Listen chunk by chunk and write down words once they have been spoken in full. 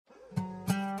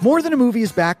More Than a Movie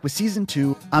is back with Season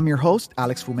 2. I'm your host,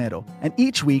 Alex Fumero, and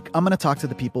each week I'm going to talk to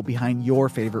the people behind your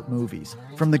favorite movies.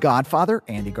 From The Godfather,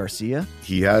 Andy Garcia.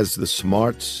 He has the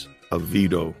smarts of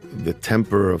Vito, the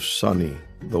temper of Sonny,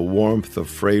 the warmth of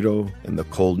Fredo, and the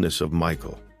coldness of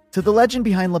Michael. To the legend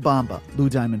behind La Bamba, Lou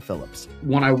Diamond Phillips.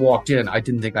 When I walked in, I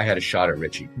didn't think I had a shot at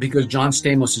Richie because John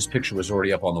Stamos' picture was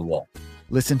already up on the wall.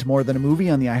 Listen to More Than a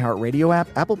Movie on the iHeartRadio app,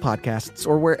 Apple Podcasts,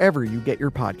 or wherever you get your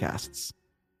podcasts.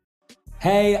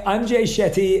 Hey, I'm Jay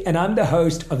Shetty, and I'm the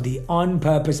host of the On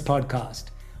Purpose podcast.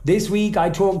 This week,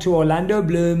 I talked to Orlando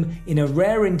Bloom in a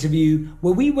rare interview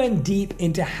where we went deep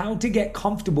into how to get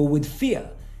comfortable with fear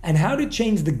and how to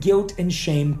change the guilt and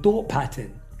shame thought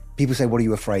pattern. People say, what are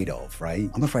you afraid of, right?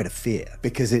 I'm afraid of fear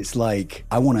because it's like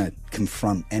I want to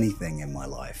confront anything in my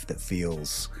life that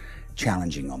feels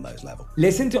challenging on those levels.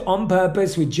 Listen to On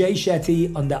Purpose with Jay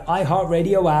Shetty on the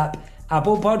iHeartRadio app,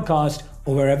 Apple Podcast,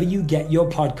 or wherever you get your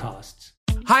podcasts.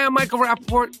 Hi, I'm Michael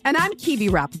Rappaport. And I'm Kibi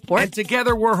Rappaport. And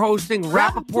together we're hosting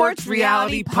Rappaport's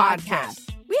Reality Podcast.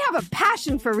 We have a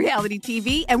passion for reality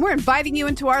TV, and we're inviting you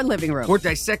into our living room. We're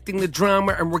dissecting the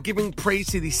drama, and we're giving praise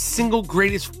to the single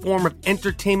greatest form of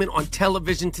entertainment on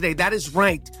television today. That is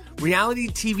right. Reality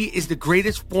TV is the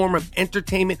greatest form of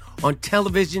entertainment on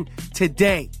television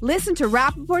today. Listen to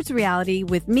Rappaport's Reality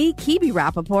with me, Kibi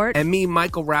Rappaport. And me,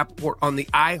 Michael Rappaport, on the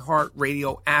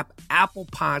iHeartRadio app, Apple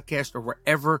Podcast, or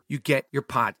wherever you get your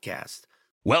podcast.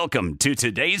 Welcome to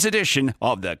today's edition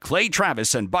of the Clay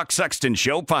Travis and Buck Sexton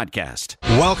Show podcast.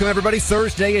 Welcome, everybody.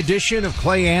 Thursday edition of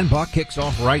Clay and Buck kicks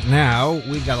off right now.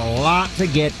 We've got a lot to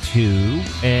get to,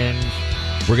 and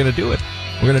we're going to do it.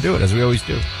 We're going to do it, as we always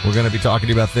do. We're going to be talking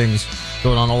to you about things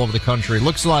going on all over the country.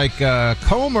 Looks like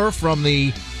Comer from the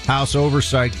House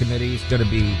Oversight Committee is going to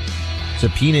be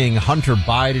subpoenaing Hunter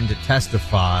Biden to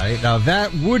testify. Now,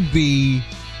 that would be,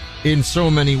 in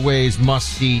so many ways,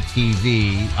 must-see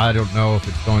TV. I don't know if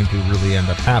it's going to really end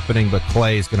up happening, but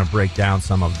Clay is going to break down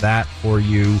some of that for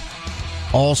you.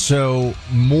 Also,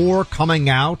 more coming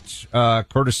out,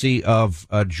 courtesy of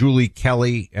Julie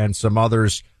Kelly and some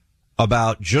others,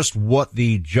 about just what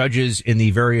the judges in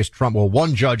the various Trump, well,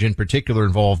 one judge in particular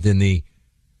involved in the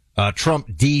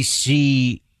Trump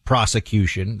D.C.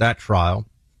 prosecution, that trial,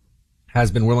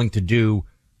 has been willing to do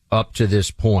up to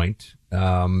this point,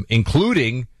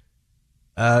 including,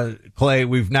 Clay,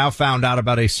 we've now found out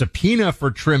about a subpoena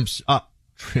for Trump's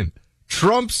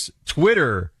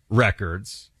Twitter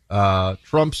records.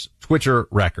 Trump's Twitter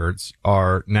records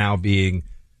are now being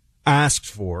asked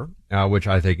for, which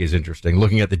I think is interesting.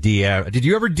 Looking at the DM. Did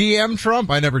you ever DM Trump?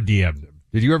 I never DM'd him.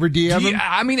 Did you ever DM him?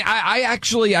 I mean,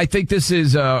 I think this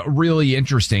is really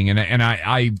interesting, and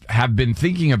I have been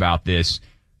thinking about this.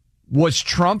 Was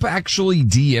Trump actually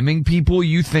DMing people,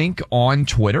 you think, on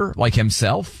Twitter, like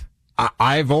himself?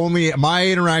 My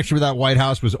interaction with that White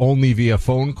House was only via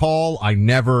phone call.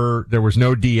 There was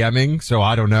no DMing, so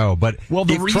I don't know. But well,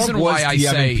 the reason why I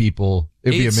say people,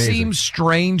 it'd be amazing. It seems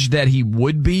strange that he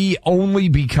would be, only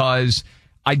because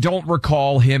I don't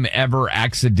recall him ever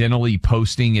accidentally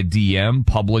posting a DM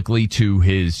publicly to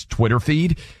his Twitter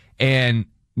feed. And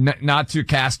not to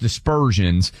cast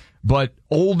aspersions, but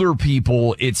older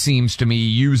people, it seems to me,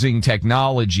 using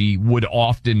technology would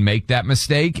often make that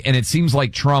mistake. And it seems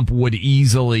like Trump would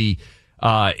easily,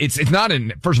 it's not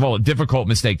first of all, a difficult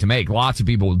mistake to make. Lots of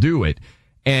people will do it.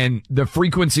 And the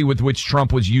frequency with which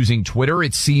Trump was using Twitter,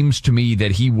 it seems to me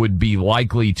that he would be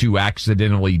likely to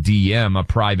accidentally DM a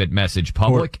private message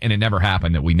public, and it never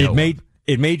happened that we know.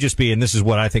 It may just be, and this is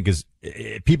what I think is,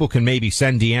 people can maybe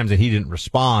send DMs and he didn't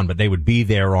respond, but they would be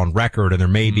there on record, and there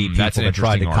may be people that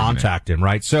tried to contact him,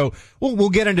 right? So we'll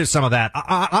get into some of that.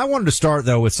 I wanted to start,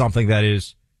 though, with something that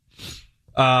is,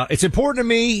 it's important to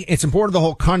me, it's important to the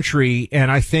whole country,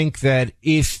 and I think that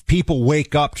if people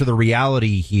wake up to the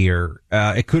reality here,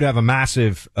 it could have a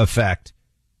massive effect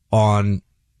on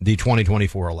the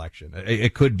 2024 election.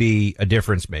 It could be a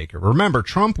difference maker. Remember,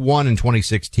 Trump won in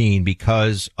 2016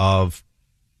 because of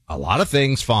a lot of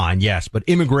things, fine, yes, but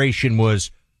immigration was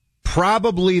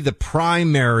probably the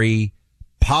primary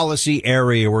policy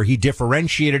area where he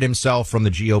differentiated himself from the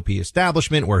GOP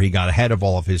establishment, where he got ahead of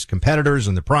all of his competitors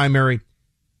in the primary.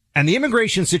 And the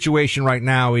immigration situation right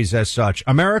now is as such.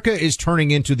 America is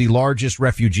turning into the largest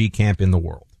refugee camp in the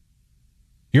world.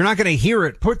 You're not going to hear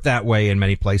it put that way in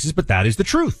many places, but that is the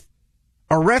truth.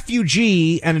 A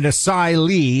refugee and an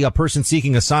asylee, a person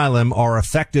seeking asylum, are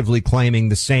effectively claiming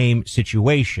the same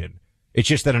situation. It's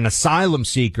just that an asylum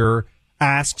seeker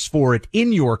asks for it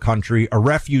in your country. A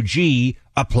refugee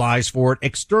applies for it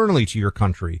externally to your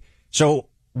country. So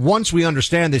once we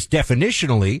understand this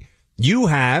definitionally, you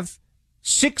have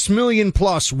 6 million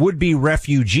plus would-be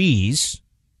refugees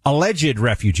alleged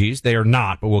refugees, they are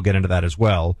not, but we'll get into that as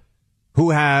well,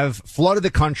 who have flooded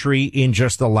the country in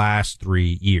just the last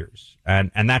 3 years.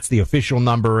 And that's the official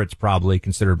number. It's probably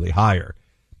considerably higher.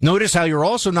 Notice how you're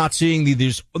also not seeing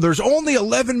there's only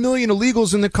 11 million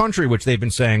illegals in the country, which they've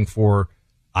been saying for,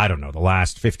 I don't know, the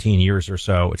last 15 years or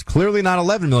so. It's clearly not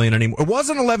 11 million anymore. It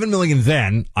wasn't 11 million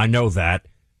then. I know that.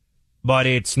 But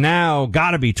it's now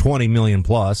got to be 20 million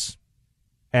plus.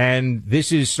 And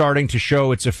this is starting to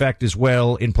show its effect as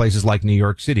well in places like New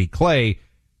York City. Clay,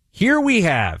 here we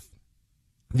have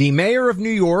the mayor of New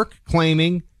York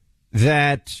claiming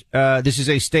that this is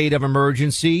a state of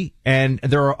emergency, and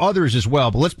there are others as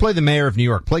well. But let's play the mayor of New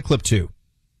York. Play clip 2.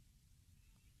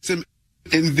 In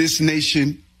this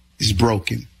nation is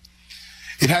broken.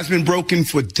 It has been broken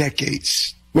for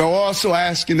decades. We're also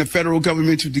asking the federal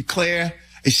government to declare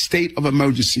a state of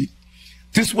emergency.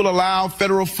 This will allow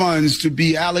federal funds to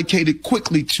be allocated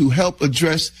quickly to help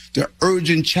address the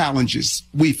urgent challenges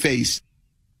we face.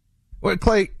 Well,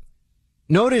 Clay,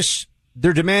 notice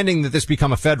they're demanding that this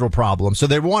become a federal problem. So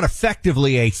they want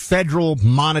effectively a federal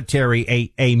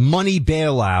monetary, a money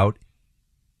bailout.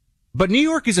 But New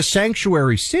York is a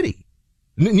sanctuary city.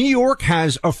 New York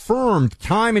has affirmed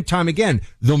time and time again,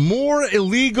 the more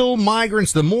illegal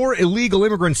migrants, the more illegal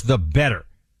immigrants, the better.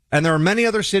 And there are many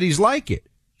other cities like it.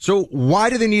 So why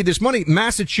do they need this money?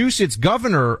 Massachusetts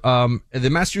governor, the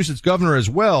Massachusetts governor as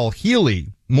well,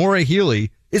 Maura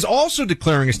Healey, is also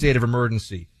declaring a state of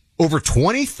emergency. Over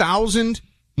 20,000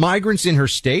 migrants in her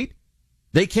state.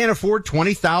 They can't afford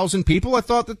 20,000 people. I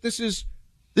thought that this is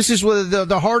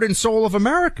the heart and soul of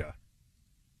America.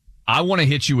 I want to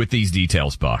hit you with these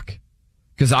details, Buck,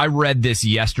 because I read this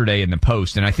yesterday in the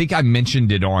Post, and I think I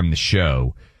mentioned it on the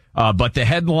show. But the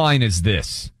headline is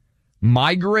this: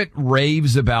 Migrant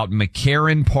raves about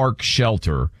McCarran Park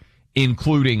shelter,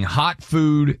 including hot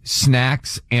food,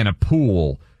 snacks, and a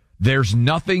pool. There's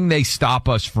nothing they stop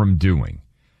us from doing.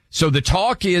 So the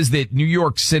talk is that New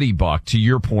York City, Buck, to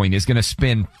your point, is going to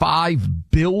spend $5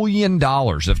 billion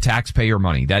of taxpayer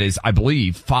money. That is, I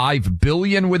believe, $5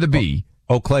 billion with a B.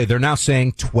 Oh, Clay, they're now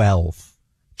saying 12.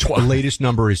 The latest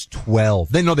number is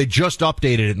 12. They just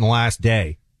updated it in the last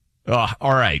day.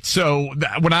 All right. So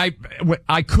when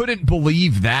I couldn't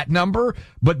believe that number,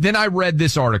 but then I read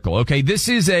this article. Okay. This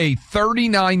is a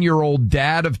 39-year-old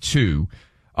dad of two,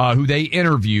 who they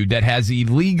interviewed that has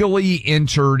illegally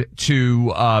entered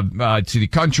to the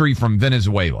country from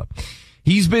Venezuela.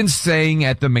 He's been staying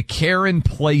at the McCarran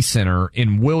Play Center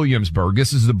in Williamsburg.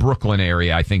 This is the Brooklyn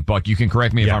area, I think, Buck. You can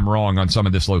correct me if I'm wrong on some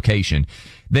of this location.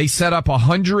 They set up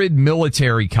 100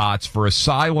 military cots for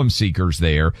asylum seekers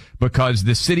there because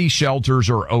the city shelters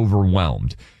are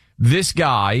overwhelmed. This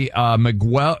guy,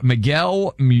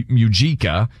 Miguel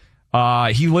Mujica,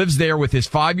 he lives there with his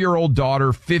 5-year-old daughter,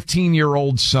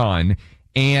 15-year-old son,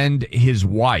 and his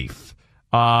wife.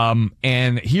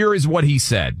 And here is what he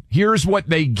said. Here's what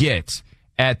they get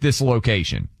at this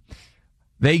location.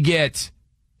 They get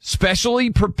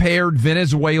specially prepared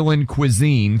Venezuelan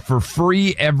cuisine for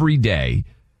free every day.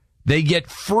 They get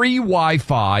free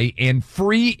Wi-Fi and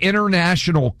free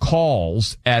international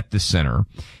calls at the center.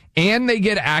 And they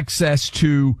get access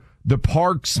to the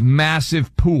park's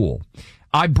massive pool.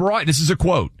 This is a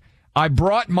quote, I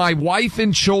brought my wife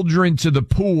and children to the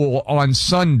pool on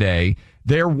Sunday.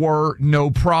 There were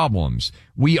no problems.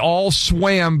 We all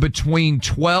swam between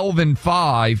 12 and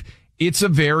 5. It's a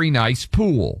very nice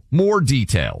pool. More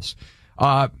details.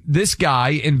 This guy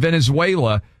in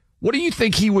Venezuela, what do you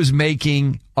think he was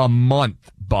making a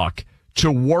month, Buck,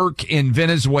 to work in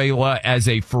Venezuela as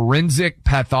a forensic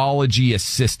pathology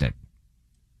assistant?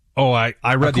 Oh, I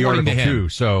read the article too.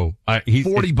 So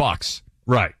 $40.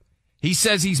 Right. He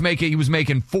says he was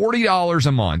making $40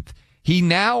 a month. He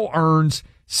now earns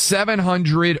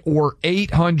 $700 or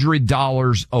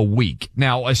 $800 a week.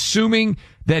 Now, assuming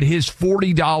that his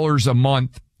 $40 a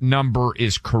month number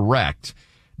is correct,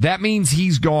 that means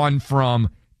he's gone from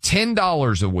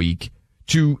 $10 a week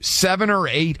to $700 or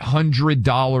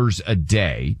 $800 a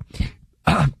day.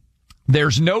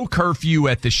 There's no curfew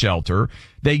at the shelter.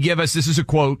 They give us, this is a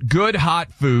quote, good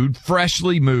hot food,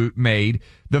 freshly made.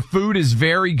 The food is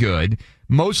very good,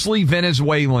 mostly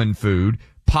Venezuelan food,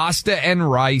 pasta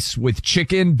and rice with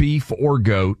chicken, beef, or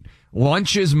goat.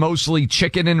 Lunch is mostly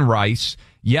chicken and rice.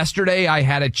 Yesterday I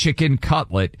had a chicken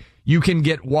cutlet. You can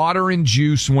get water and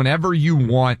juice whenever you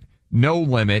want, no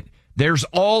limit. There's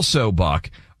also, Buck,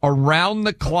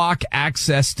 around-the-clock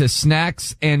access to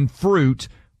snacks and fruit,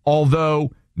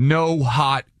 although no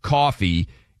hot coffee.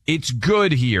 It's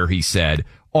good here, he said.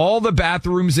 All the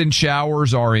bathrooms and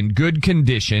showers are in good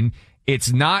condition.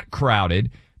 It's not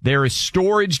crowded. There is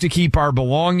storage to keep our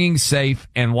belongings safe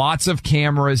and lots of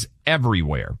cameras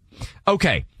everywhere.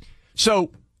 Okay,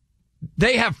 so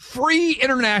they have free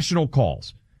international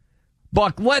calls.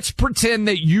 Buck, let's pretend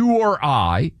that you or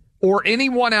I, or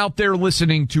anyone out there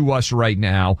listening to us right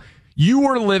now, you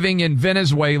are living in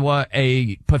Venezuela,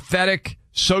 a pathetic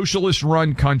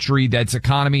socialist-run country that's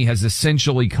economy has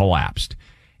essentially collapsed.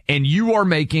 And you are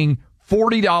making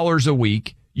 $40 a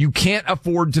week. You can't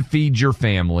afford to feed your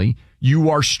family. You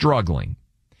are struggling.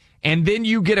 And then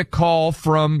you get a call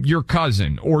from your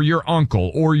cousin or your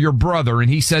uncle or your brother, and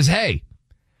he says, hey,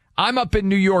 I'm up in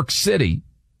New York City.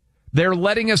 They're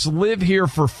letting us live here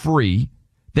for free.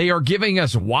 They are giving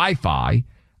us Wi-Fi.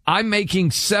 I'm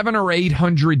making $700 or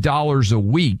 $800 a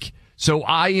week. So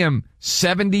I am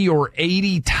 70 or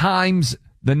 80 times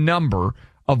the number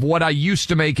of what I used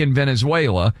to make in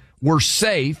Venezuela. We're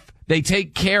safe. They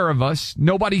take care of us.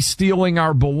 Nobody's stealing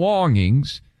our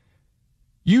belongings.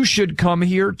 You should come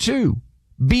here too.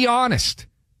 Be honest.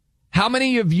 How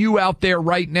many of you out there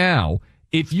right now,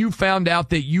 if you found out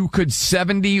that you could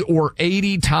 70 or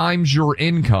 80 times your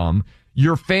income,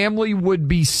 your family would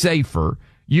be safer?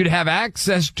 You'd have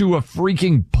access to a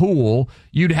freaking pool.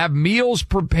 You'd have meals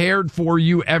prepared for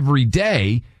you every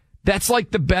day. That's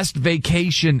like the best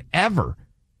vacation ever.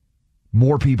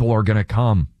 More people are going to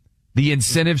come. The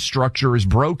incentive structure is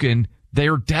broken.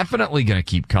 They're definitely going to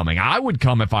keep coming. I would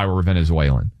come if I were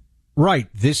Venezuelan. Right.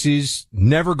 This is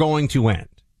never going to end.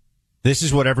 This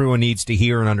is what everyone needs to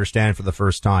hear and understand for the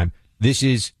first time. This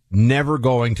is never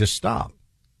going to stop.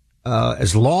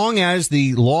 As long as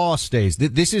the law stays,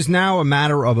 this is now a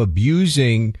matter of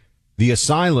abusing the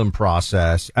asylum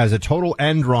process as a total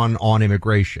end run on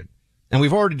immigration. And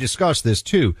we've already discussed this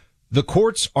too. The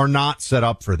courts are not set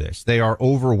up for this. They are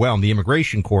overwhelmed, the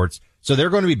immigration courts. So they're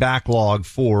going to be backlogged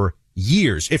for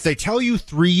years. If they tell you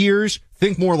 3 years,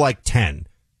 think more like 10.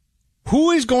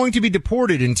 Who is going to be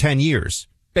deported in 10 years?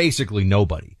 Basically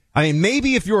nobody. I mean,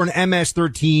 maybe if you're an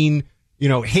MS-13,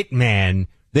 hitman,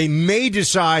 they may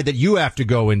decide that you have to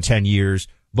go in 10 years.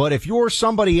 But if you're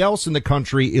somebody else in the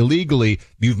country illegally,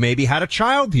 you've maybe had a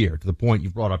child here, to the point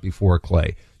you've brought up before,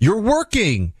 Clay. You're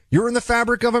working. You're in the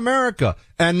fabric of America.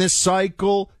 And this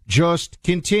cycle just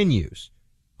continues.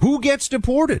 Who gets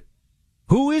deported?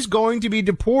 Who is going to be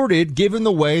deported given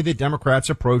the way that Democrats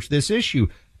approach this issue?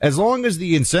 As long as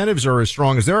the incentives are as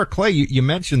strong as they are, Clay, you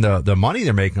mentioned the money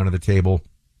they're making under the table.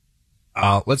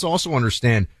 Let's also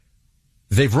understand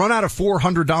they've run out of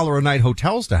 $400 a night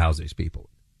hotels to house these people.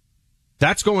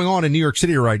 That's going on in New York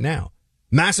City right now.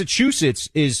 Massachusetts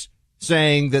is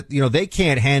saying that, they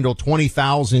can't handle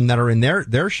 20,000 that are in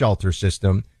their shelter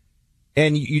system.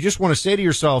 And you just want to say to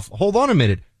yourself, hold on a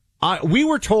minute. We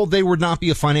were told they would not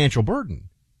be a financial burden.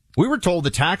 We were told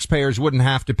the taxpayers wouldn't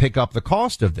have to pick up the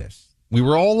cost of this. We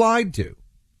were all lied to.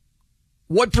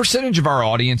 What percentage of our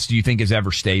audience do you think has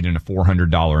ever stayed in a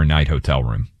 $400 a night hotel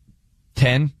room?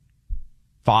 10?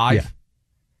 5? Yeah.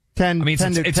 10, I mean,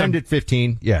 10 to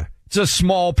 15. Yeah. It's a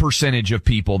small percentage of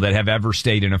people that have ever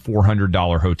stayed in a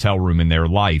 $400 hotel room in their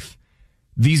life.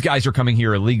 These guys are coming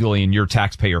here illegally and your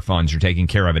taxpayer funds are taking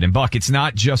care of it. And Buck, it's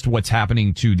not just what's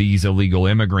happening to these illegal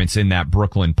immigrants in that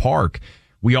Brooklyn park.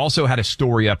 We also had a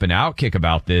story up in Outkick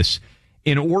about this.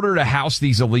 In order to house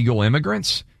these illegal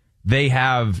immigrants, they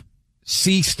have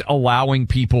ceased allowing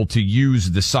people to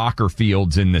use the soccer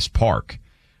fields in this park.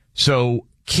 So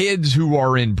kids who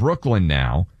are in Brooklyn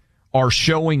now are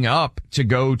showing up to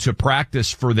go to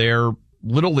practice for their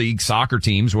little league soccer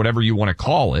teams, whatever you want to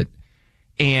call it.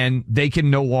 And they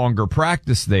can no longer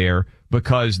practice there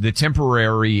because the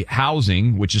temporary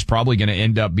housing, which is probably going to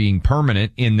end up being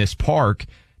permanent in this park,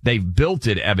 they've built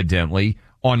it evidently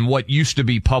on what used to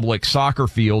be public soccer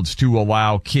fields to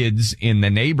allow kids in the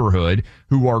neighborhood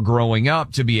who are growing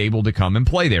up to be able to come and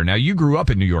play there. Now, you grew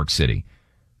up in New York City.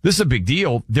 This is a big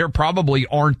deal. There probably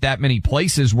aren't that many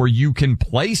places where you can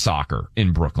play soccer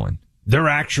in Brooklyn. They're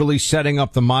actually setting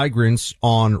up the migrants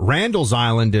on Randall's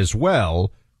Island as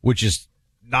well, which is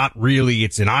not really,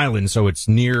 it's an island, so it's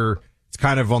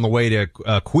kind of on the way to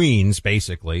Queens,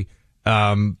 basically.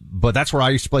 But that's where I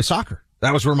used to play soccer.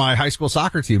 That was where my high school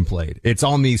soccer team played. It's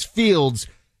on these fields.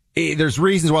 There's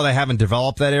reasons why they haven't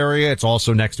developed that area. It's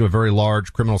also next to a very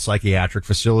large criminal psychiatric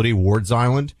facility, Ward's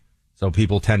Island. So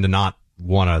people tend to not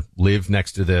want to live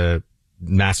next to the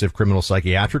massive criminal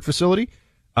psychiatric facility.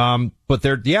 But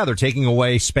they're taking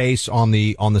away space on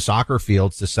the soccer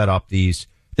fields to set up these.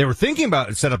 They were thinking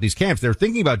about set up these camps. They were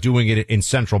thinking about doing it in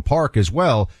Central Park as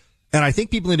well. And I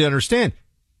think people need to understand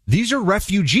these are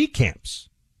refugee camps.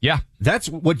 Yeah. That's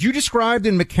what you described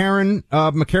in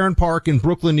McCarran Park in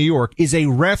Brooklyn, New York is a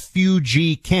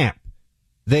refugee camp.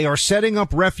 They are setting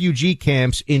up refugee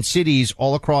camps in cities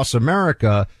all across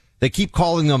America. They keep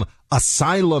calling them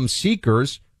asylum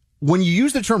seekers. When you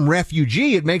use the term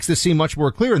refugee, it makes this seem much more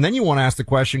clear. And then you want to ask the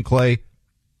question, Clay,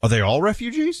 are they all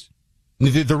refugees?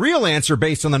 The real answer,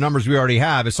 based on the numbers we already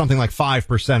have, is something like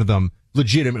 5% of them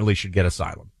legitimately should get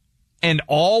asylum. And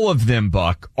all of them,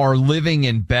 Buck, are living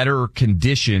in better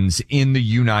conditions in the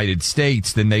United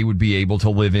States than they would be able to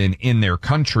live in their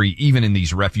country, even in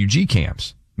these refugee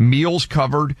camps. Meals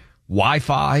covered,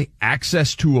 Wi-Fi,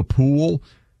 access to a pool.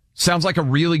 Sounds like a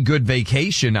really good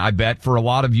vacation, I bet, for a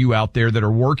lot of you out there that are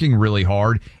working really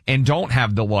hard and don't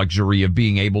have the luxury of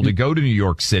being able to go to New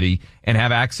York City and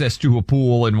have access to a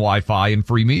pool and Wi-Fi and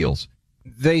free meals.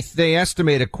 They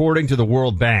estimate, according to the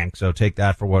World Bank, so take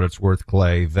that for what it's worth,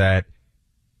 Clay, that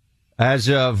as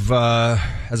of a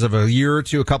year or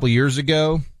two, a couple years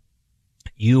ago,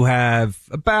 you have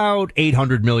about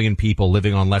 800 million people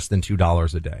living on less than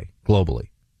 $2 a day globally.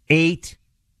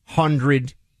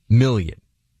 800 million.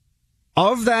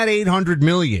 Of that 800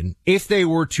 million, if they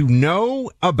were to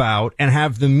know about and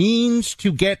have the means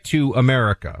to get to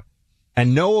America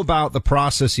and know about the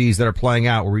processes that are playing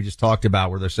out where we just talked about,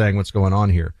 where they're saying what's going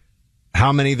on here,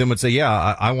 how many of them would say, yeah,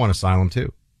 I want asylum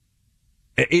too?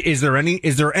 Is there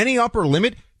any upper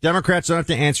limit? Democrats don't have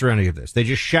to answer any of this. They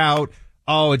just shout,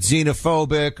 oh, it's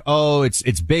xenophobic. Oh,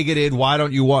 it's bigoted. Why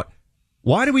don't you want?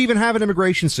 Why do we even have an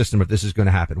immigration system if this is going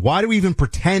to happen? Why do we even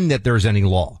pretend that there's any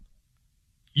law?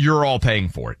 You're all paying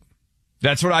for it.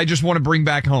 That's what I just want to bring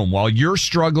back home. While you're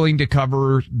struggling to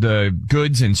cover the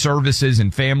goods and services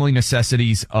and family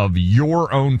necessities of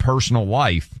your own personal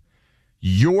life,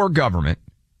 your government,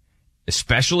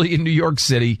 especially in New York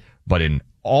City, but in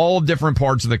all different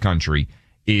parts of the country,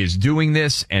 is doing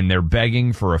this, and they're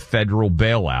begging for a federal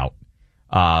bailout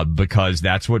because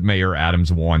that's what Mayor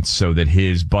Adams wants so that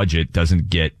his budget doesn't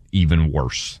get even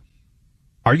worse.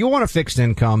 Are you on a fixed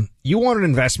income? You want an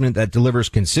investment that delivers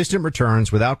consistent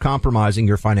returns without compromising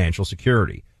your financial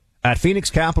security. At Phoenix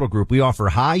Capital Group, we offer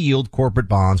high-yield corporate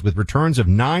bonds with returns of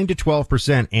 9 to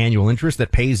 12% annual interest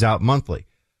that pays out monthly.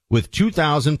 With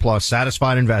 2,000-plus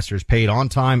satisfied investors paid on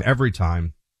time every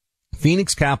time,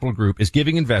 Phoenix Capital Group is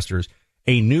giving investors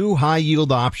a new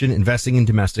high-yield option investing in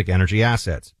domestic energy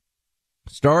assets.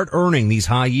 Start earning these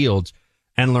high yields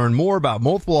and learn more about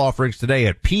multiple offerings today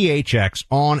at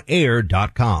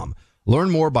phxonair.com. Learn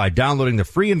more by downloading the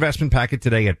free investment packet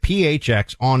today at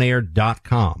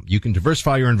phxonair.com. You can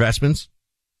diversify your investments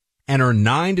and earn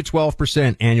 9 to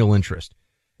 12% annual interest.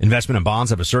 Investment in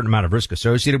bonds have a certain amount of risk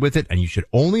associated with it, and you should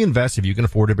only invest if you can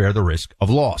afford to bear the risk of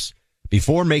loss.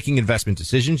 Before making investment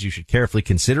decisions, you should carefully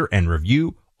consider and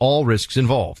review all risks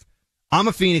involved. I'm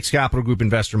a Phoenix Capital Group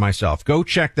investor myself. Go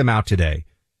check them out today.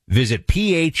 Visit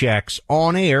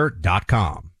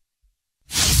phxonair.com.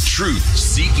 Truth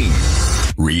seeking,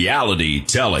 reality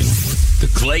telling.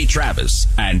 The Clay Travis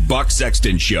and Buck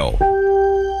Sexton Show.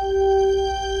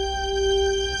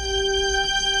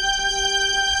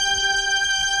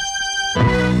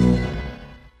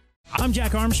 I'm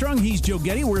Jack Armstrong. He's Joe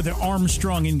Getty. We're the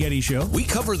Armstrong and Getty Show. We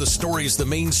cover the stories the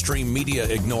mainstream media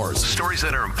ignores. Stories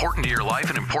that are important to your life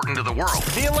and important to the world.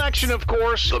 The election, of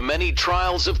course. The many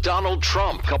trials of Donald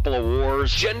Trump. Couple of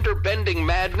wars. Gender-bending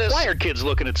madness. Why are kids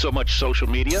looking at so much social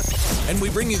media? And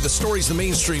we bring you the stories the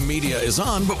mainstream media is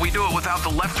on, but we do it without the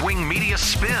left-wing media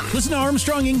spin. Listen to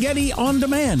Armstrong and Getty on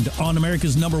demand on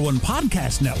America's #1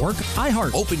 podcast network,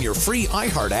 iHeart. Open your free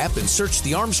iHeart app and search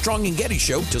The Armstrong and Getty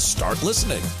Show to start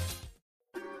listening.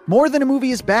 More Than a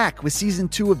Movie is back with season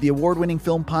 2 of the award-winning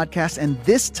film podcast, and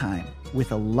this time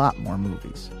with a lot more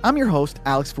movies. I'm your host,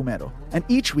 Alex Fumero, and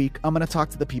each week I'm going to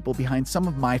talk to the people behind some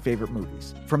of my favorite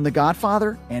movies. From The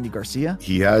Godfather, Andy Garcia.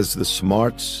 He has the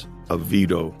smarts of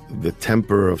Vito, the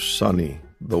temper of Sonny,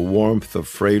 the warmth of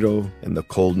Fredo, and the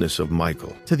coldness of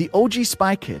Michael. To the OG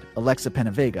Spy Kid, Alexa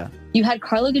Penavega. You had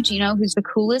Carla Gugino, who's the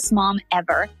coolest mom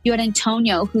ever. You had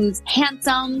Antonio, who's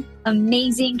handsome,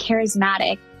 amazing,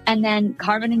 charismatic. And then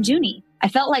Carmen and Junie. I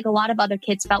felt like a lot of other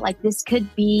kids felt like this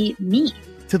could be me.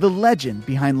 To the legend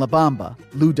behind La Bamba,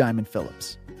 Lou Diamond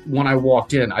Phillips. When I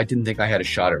walked in, I didn't think I had a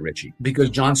shot at Richie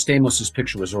because John Stamos'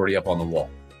 picture was already up on the wall.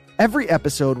 Every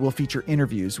episode will feature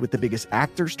interviews with the biggest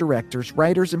actors, directors,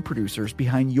 writers, and producers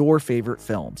behind your favorite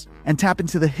films and tap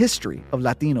into the history of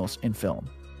Latinos in film.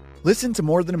 Listen to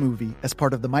More Than a Movie as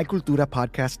part of the My Cultura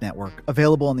podcast network,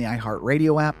 available on the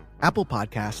iHeartRadio app, Apple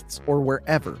Podcasts, or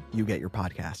wherever you get your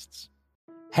podcasts.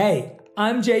 Hey,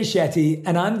 I'm Jay Shetty,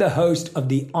 and I'm the host of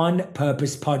the On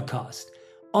Purpose podcast.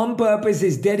 On Purpose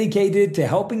is dedicated to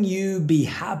helping you be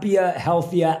happier,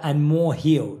 healthier, and more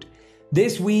healed.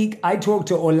 This week, I talked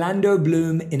to Orlando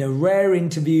Bloom in a rare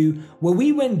interview where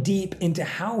we went deep into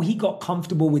how he got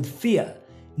comfortable with fear,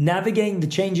 navigating the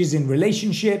changes in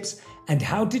relationships, and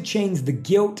how to change the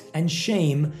guilt and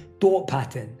shame thought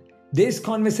pattern. This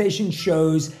conversation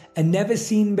shows a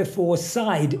never-seen-before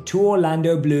side to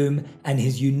Orlando Bloom and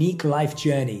his unique life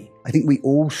journey. I think we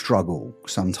all struggle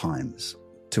sometimes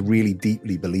to really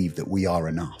deeply believe that we are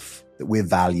enough, that we're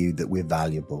valued, that we're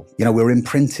valuable. You know, we're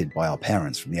imprinted by our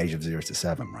parents from the age of 0 to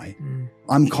 7, right?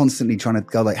 I'm constantly trying to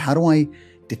go like, how do I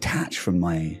detach from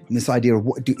this idea of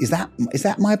is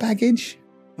that my baggage?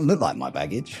 It doesn't look like my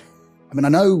baggage. I mean, I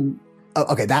know,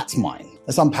 okay, that's mine.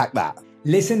 Let's unpack that.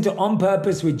 Listen to On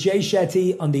Purpose with Jay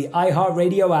Shetty on the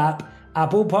iHeartRadio app,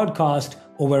 Apple Podcast,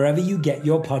 or wherever you get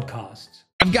your podcasts.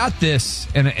 I've got this,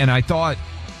 and I thought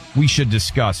we should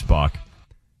discuss, Buck.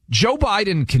 Joe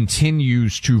Biden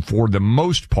continues to, for the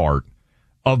most part,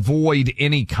 avoid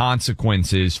any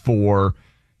consequences for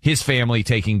his family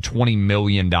taking $20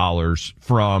 million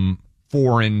from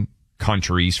foreign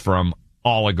countries, from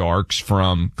oligarchs,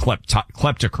 from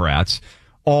kleptocrats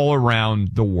all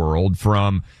around the world,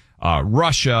 from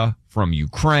Russia, from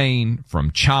Ukraine,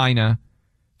 from China,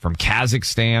 from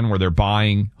Kazakhstan, where they're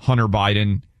buying Hunter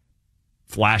Biden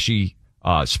flashy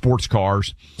sports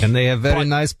cars. And they have very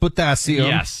nice potassium.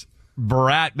 Yes.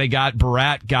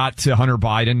 Borat got to Hunter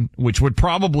Biden, which would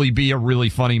probably be a really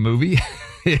funny movie.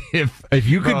 if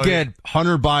you could get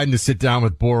Hunter Biden to sit down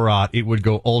with Borat, it would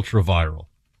go ultra viral.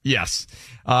 Yes.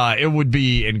 It would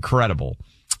be incredible.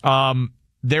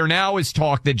 There now is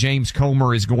talk that James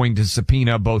Comer is going to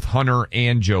subpoena both Hunter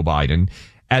and Joe Biden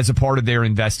as a part of their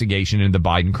investigation into the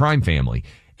Biden crime family.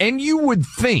 And you would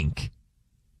think,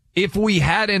 if we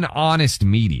had an honest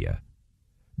media,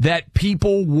 that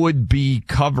people would be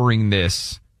covering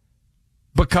this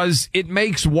because it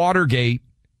makes Watergate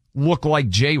look like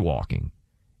jaywalking.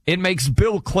 It makes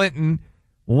Bill Clinton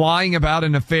lying about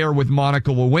an affair with Monica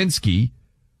Lewinsky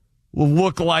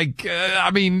look like,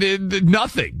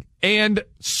 nothing. And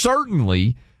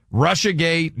certainly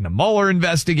Russiagate and the Mueller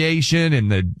investigation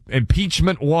and the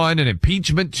impeachment 1 and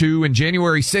impeachment 2 and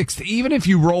January 6th, even if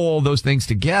you roll all those things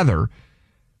together,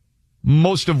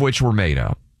 most of which were made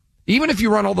up, even if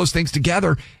you run all those things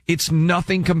together, it's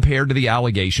nothing compared to the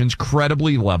allegations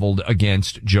credibly leveled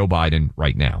against Joe Biden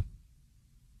right now.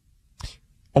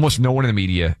 Almost no one in the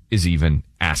media is even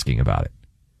asking about it,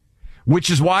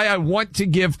 which is why I want to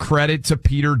give credit to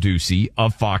Peter Doocy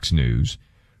of Fox News,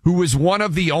 who is one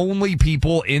of the only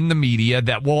people in the media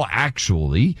that will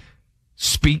actually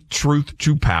speak truth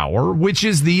to power, which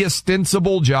is the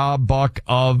ostensible job, Buck,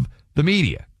 of the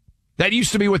media. That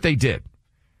used to be what they did.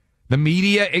 The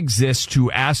media exists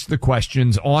to ask the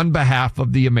questions on behalf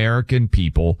of the American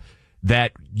people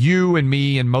that you and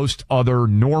me and most other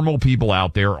normal people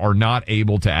out there are not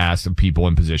able to ask of people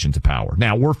in positions of power.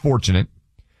 Now, we're fortunate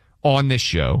on this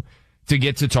show to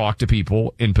get to talk to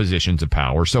people in positions of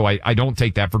power. So I don't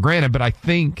take that for granted, but I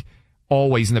think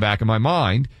always in the back of my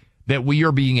mind that we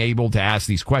are being able to ask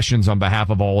these questions on behalf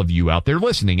of all of you out there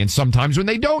listening. And sometimes when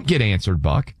they don't get answered,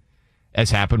 Buck,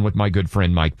 as happened with my good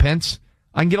friend Mike Pence,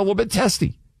 I can get a little bit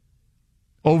testy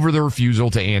over the refusal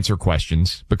to answer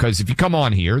questions, because if you come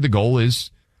on here, the goal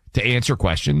is to answer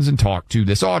questions and talk to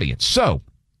this audience. So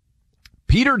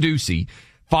Peter Doocy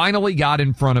finally got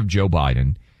in front of Joe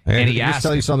Biden. And he asked,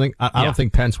 tell you something. I don't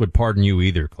think Pence would pardon you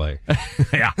either, Clay.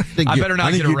 Yeah, I better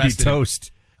not get arrested. You'd be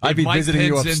toast. I'd be visiting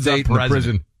you upstate in the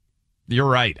prison. You're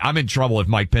right. I'm in trouble if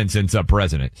Mike Pence ends up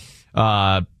president.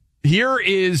 Here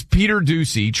is Peter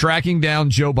Doocy tracking down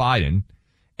Joe Biden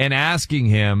and asking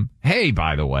him, "Hey,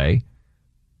 by the way,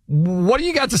 what do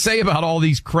you got to say about all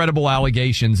these credible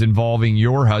allegations involving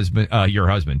your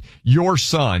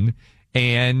son?"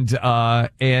 And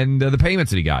the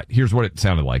payments that he got. Here's what it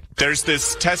sounded like. There's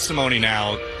this testimony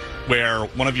now where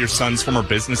one of your son's former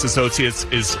business associates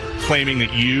is claiming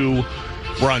that you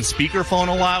were on speakerphone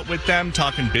a lot with them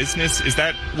talking business. Is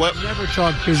that what? Never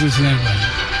talk business in anybody.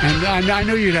 And I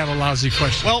knew you'd have a lousy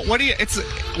question. Well,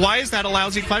 why is that a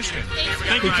lousy question?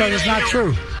 Because it's not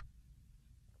true.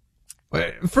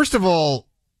 First of all,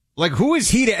 like, who is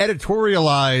he to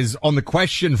editorialize on the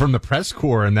question from the press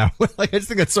corps? And that, like, I just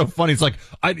think that's so funny. It's like,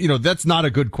 that's not a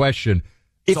good question.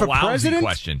 It's a lousy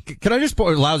question. Can I just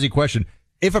put a lousy question?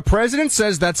 If a president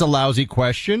says that's a lousy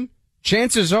question,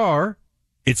 chances are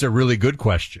it's a really good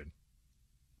question.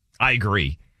 I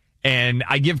agree. And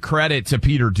I give credit to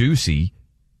Peter Doocy.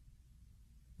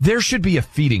 There should be a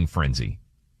feeding frenzy.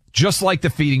 Just like the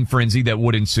feeding frenzy that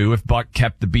would ensue if Buck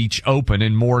kept the beach open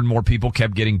and more people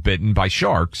kept getting bitten by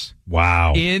sharks.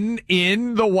 Wow.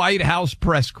 In the White House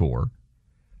press corps,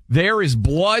 there is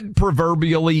blood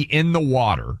proverbially in the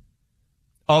water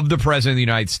of the president of the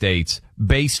United States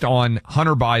based on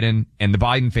Hunter Biden and the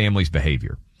Biden family's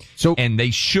behavior. And they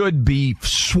should be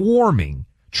swarming,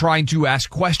 trying to ask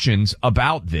questions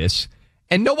about this.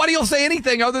 And nobody will say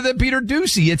anything other than Peter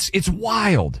Doocy. It's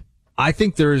wild. I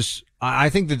think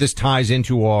that this ties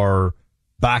into our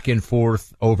back and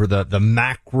forth over the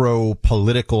macro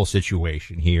political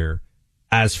situation here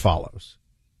as follows.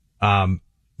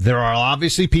 There are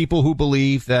obviously people who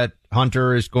believe that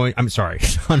Hunter's going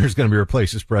to be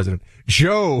replaced as president.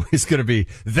 Joe is going to be,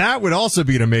 that would also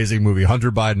be an amazing movie.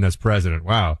 Hunter Biden as president.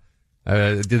 Wow.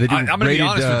 I'm going to be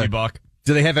honest with you, Buck.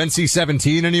 Do they have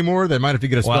NC-17 anymore? They might have to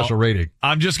get a special rating.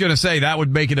 I'm just going to say that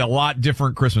would make it a lot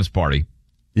different Christmas party.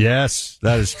 Yes,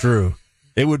 that is true.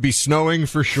 It would be snowing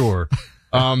for sure.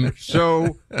 I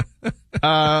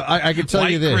can tell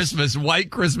you this.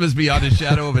 White Christmas beyond a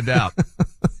shadow of a doubt. Back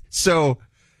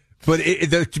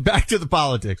to the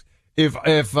politics. If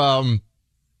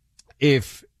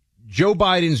Joe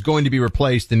Biden's going to be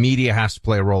replaced, the media has to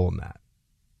play a role in that.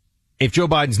 If Joe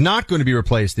Biden's not going to be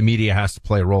replaced, the media has to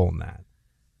play a role in that.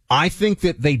 I think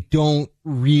that they don't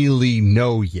really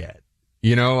know yet.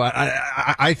 You know,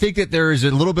 I think that there is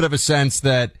a little bit of a sense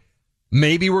that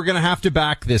maybe we're going to have to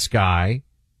back this guy,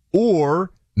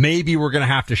 or maybe we're going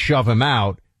to have to shove him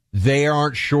out. They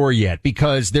aren't sure yet,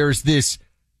 because there's this,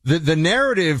 the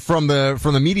narrative from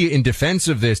the media in defense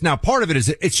of this. Now, part of it is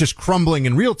it's just crumbling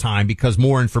in real time because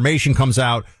more information comes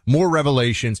out, more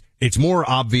revelations. It's more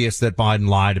obvious that Biden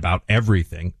lied about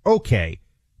everything. Okay.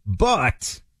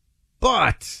 But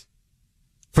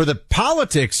for the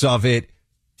politics of it,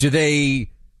 do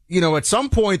they, at some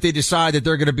point they decide that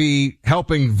they're going to be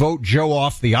helping vote Joe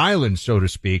off the island, so to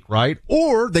speak, right?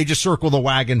 Or they just circle the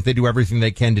wagons. They do everything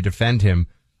they can to defend him.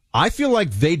 I feel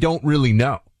like they don't really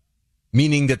know,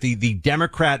 meaning that the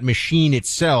Democrat machine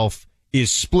itself is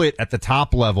split at the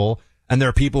top level, and there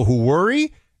are people who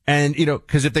worry. And,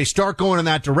 because if they start going in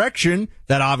that direction,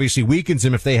 that obviously weakens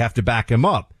him if they have to back him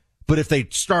up. But if they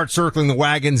start circling the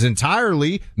wagons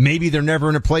entirely, maybe they're never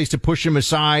in a place to push him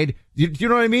aside. You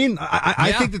know what I mean?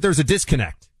 I think that there's a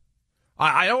disconnect.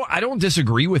 I don't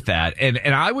disagree with that. And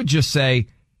I would just say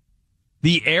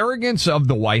the arrogance of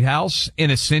the White House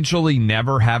in essentially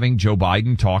never having Joe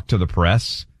Biden talk to the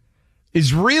press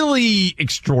is really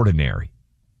extraordinary.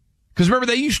 Because remember,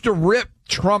 they used to rip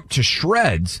Trump to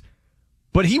shreds,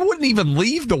 but he wouldn't even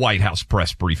leave the White House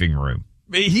press briefing room.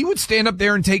 He would stand up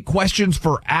there and take questions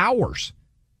for hours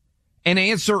and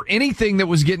answer anything that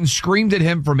was getting screamed at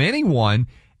him from anyone.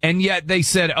 And yet they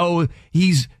said, oh,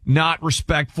 he's not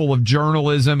respectful of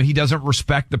journalism. He doesn't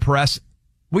respect the press.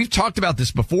 We've talked about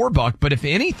this before, Buck, but if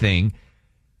anything,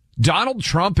 Donald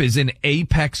Trump is an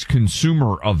apex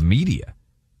consumer of media.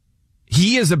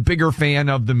 He is a bigger fan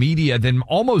of the media than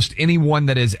almost anyone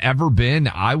that has ever been,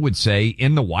 I would say,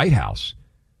 in the White House.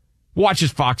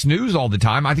 Watches Fox News all the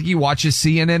time. I think he watches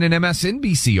CNN and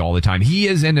MSNBC all the time. He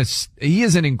is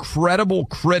an incredible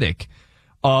critic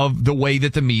of the way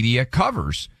that the media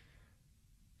covers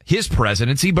his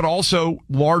presidency, but also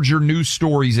larger news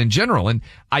stories in general. And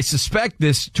I suspect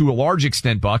this, to a large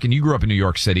extent, Buck, and you grew up in New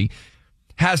York City,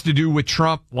 has to do with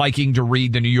Trump liking to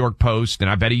read the New York Post. And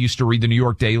I bet he used to read the New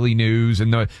York Daily News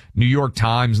and the New York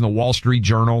Times and the Wall Street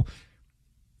Journal.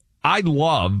 I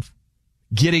love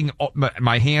getting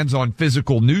my hands on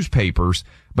physical newspapers,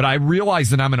 but I realize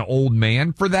that I'm an old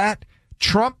man for that.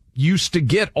 Trump used to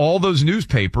get all those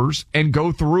newspapers and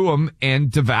go through them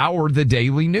and devour the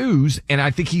daily news. And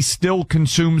I think he still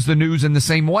consumes the news in the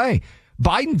same way.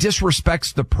 Biden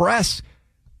disrespects the press.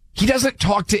 He doesn't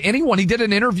talk to anyone. He did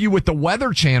an interview with the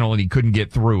Weather Channel and he couldn't get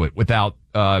through it without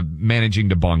managing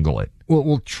to bungle it.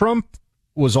 Well, Trump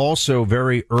was also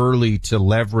very early to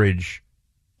leverage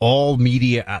all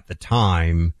media at the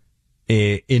time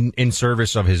in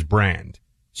service of his brand.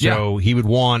 So he would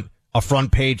want a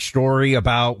front page story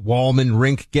about Wallman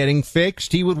Rink getting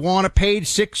fixed. He would want a page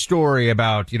 6 story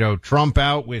about, Trump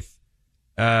out with,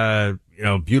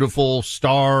 beautiful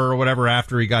star or whatever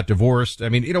after he got divorced. I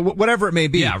mean, whatever it may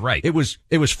be. Yeah, right. It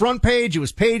was front page. It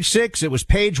was page 6. It was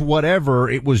page whatever.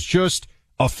 It was just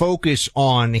a focus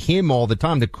on him all the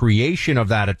time, the creation of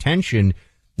that attention.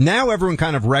 Now everyone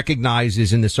kind of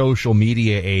recognizes in the social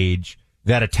media age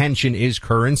that attention is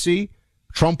currency.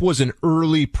 Trump was an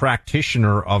early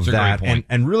practitioner of that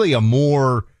and really a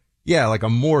more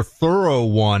thorough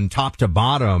one, top to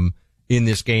bottom, in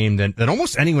this game than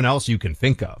almost anyone else you can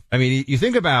think of. I mean, you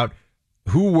think about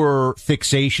who were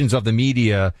fixations of the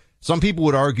media. Some people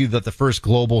would argue that the first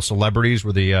global celebrities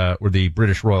were the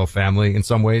British royal family in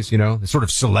some ways, the sort of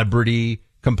celebrity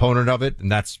component of it.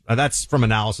 And that's from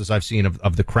analysis I've seen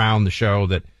of The Crown, the show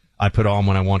that I put on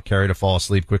when I want Carrie to fall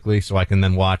asleep quickly so I can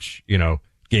then watch,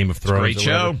 Game of Thrones. It's a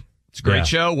great show. It's a great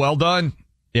show. Well done.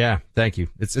 Yeah, thank you.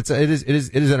 It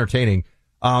is entertaining.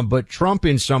 But Trump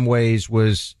in some ways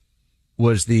was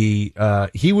he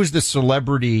was the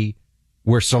celebrity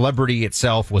where celebrity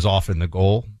itself was often the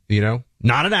goal,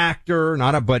 not an actor,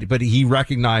 but he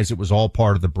recognized it was all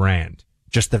part of the brand.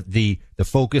 Just the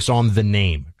focus on the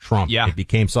name Trump. Yeah. It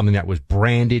became something that was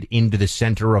branded into the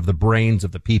center of the brains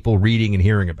of the people reading and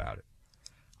hearing about it.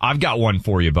 I've got one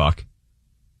for you, Buck.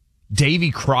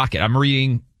 Davy Crockett. I'm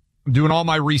doing all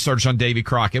my research on Davy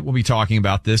Crockett. We'll be talking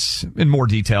about this in more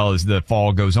detail as the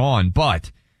fall goes on.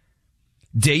 But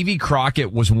Davy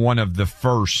Crockett was one of the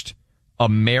first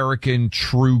American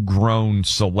true-grown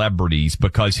celebrities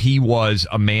because he was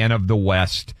a man of the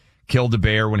West, killed a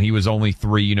bear when he was only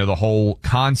 3, the whole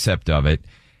concept of it.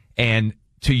 And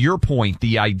to your point,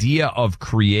 the idea of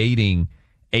creating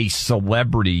a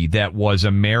celebrity that was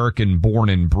American born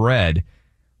and bred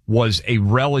was a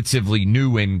relatively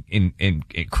new in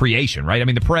creation, right? I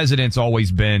mean, the president's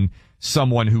always been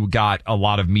someone who got a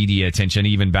lot of media attention,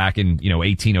 even back in,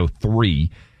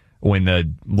 1803 when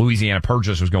the Louisiana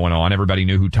Purchase was going on. Everybody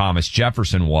knew who Thomas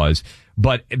Jefferson was.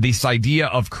 But this idea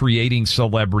of creating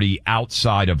celebrity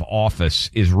outside of office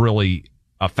is really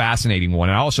a fascinating one.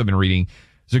 And I also have been reading,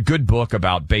 there's a good book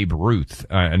about Babe Ruth.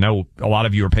 I know a lot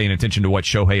of you are paying attention to what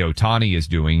Shohei Ohtani is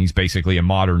doing. He's basically a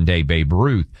modern day Babe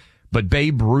Ruth. But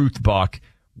Babe Ruth, Buck,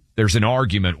 there's an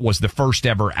argument, was the first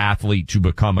ever athlete to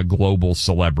become a global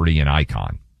celebrity and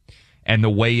icon. And the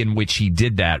way in which he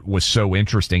did that was so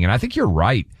interesting. And I think you're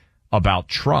right about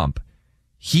Trump.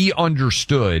 He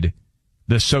understood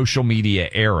the social media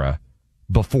era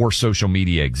before social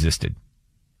media existed.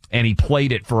 And he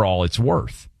played it for all it's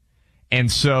worth.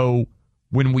 And so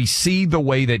when we see the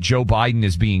way that Joe Biden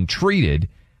is being treated,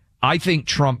 I think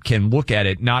Trump can look at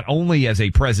it not only as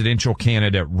a presidential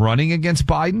candidate running against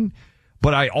Biden,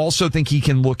 but I also think he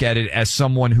can look at it as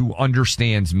someone who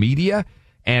understands media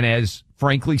and as,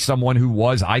 frankly, someone who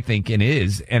was, I think, and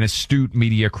is an astute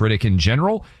media critic in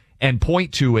general, and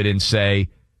point to it and say,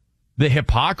 the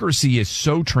hypocrisy is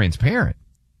so transparent.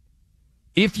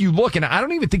 If you look, and I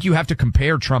don't even think you have to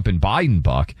compare Trump and Biden,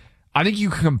 Buck. I think you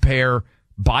can compare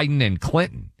Biden and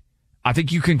Clinton. I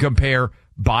think you can compare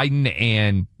Biden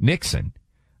and Nixon.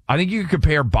 I think you can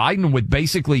compare Biden with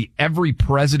basically every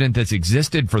president that's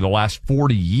existed for the last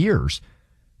 40 years.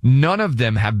 None of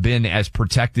them have been as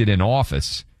protected in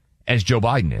office as Joe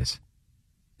Biden is.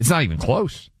 It's not even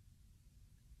close.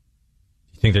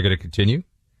 You think they're going to continue?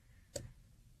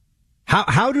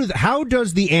 How does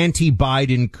the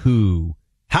anti-Biden coup,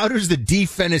 how does the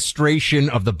defenestration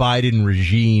of the Biden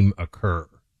regime occur?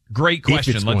 Great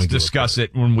question. Let's discuss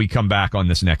it when we come back on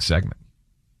this next segment.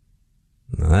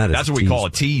 That's what we call a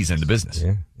tease in the business.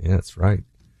 Yeah, that's right.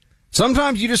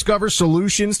 Sometimes you discover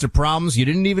solutions to problems you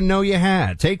didn't even know you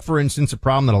had. Take, for instance, a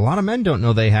problem that a lot of men don't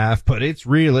know they have, but it's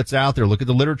real. It's out there. Look at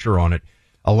the literature on it.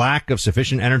 A lack of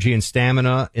sufficient energy and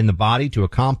stamina in the body to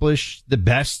accomplish the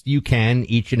best you can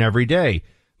each and every day.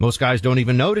 Most guys don't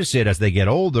even notice it as they get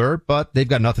older, but they've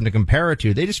got nothing to compare it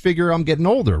to. They just figure, I'm getting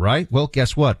older, right? Well,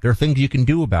 guess what? There are things you can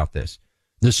do about this.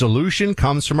 The solution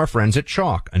comes from our friends at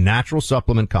Chalk, a natural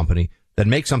supplement company that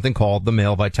makes something called the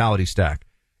Male Vitality Stack.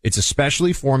 It's a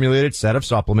specially formulated set of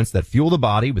supplements that fuel the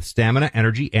body with stamina,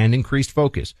 energy, and increased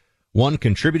focus. One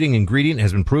contributing ingredient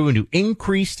has been proven to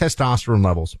increase testosterone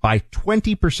levels by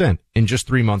 20% in just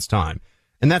 3 months' time.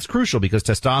 And that's crucial because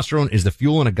testosterone is the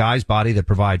fuel in a guy's body that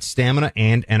provides stamina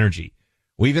and energy.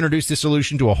 We've introduced this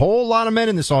solution to a whole lot of men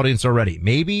in this audience already.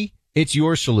 Maybe it's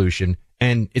your solution,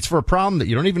 and it's for a problem that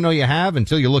you don't even know you have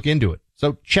until you look into it.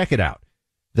 So check it out.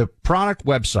 The product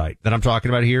website that I'm talking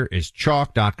about here is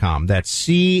chalk.com. That's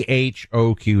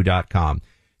CHOQ.com.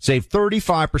 Save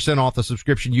 35% off the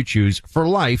subscription you choose for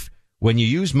life when you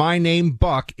use my name,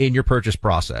 Buck, in your purchase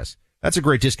process. That's a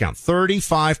great discount.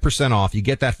 35% off. You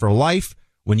get that for life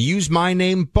when you use my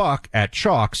name, Buck, at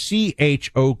Chalk,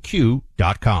 CHOQ.com.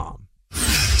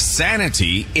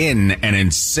 Sanity in an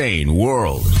insane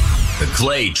world. The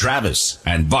Clay Travis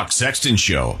and Buck Sexton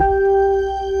Show.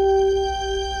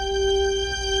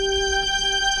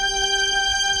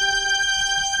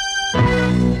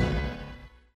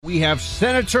 We have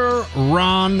Senator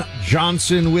Ron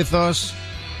Johnson with us.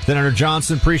 Senator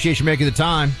Johnson, appreciate you making the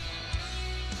time.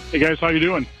 Hey guys, how you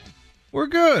doing? We're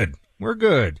good. We're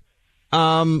good.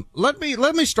 Let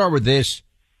me start with this.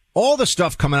 All the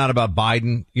stuff coming out about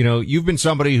Biden, you've been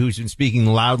somebody who's been speaking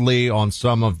loudly on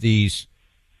some of these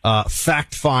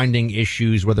fact-finding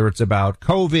issues, whether it's about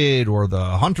COVID or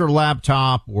the Hunter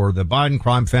laptop or the Biden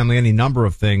crime family, any number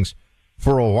of things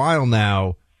for a while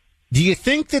now. Do you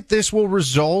think that this will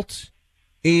result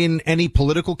in any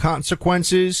political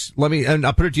consequences? And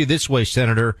I'll put it to you this way,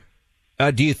 Senator.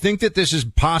 Do you think that this is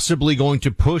possibly going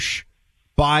to push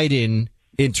Biden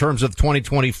in terms of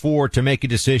 2024 to make a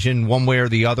decision one way or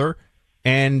the other?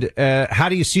 And how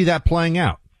do you see that playing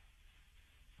out?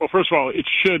 Well, first of all, it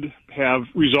should have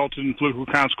resulted in political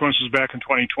consequences back in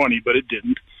 2020, but it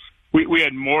didn't. We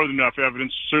had more than enough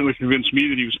evidence to certainly convince me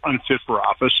that he was unfit for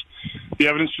office. The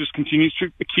evidence just continues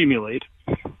to accumulate.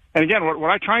 And again, what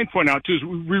I try and point out, too, is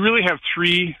we really have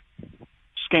three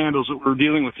scandals that we're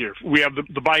dealing with here. We have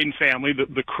the Biden family,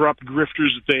 the corrupt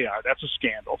grifters that they are. That's a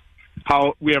scandal.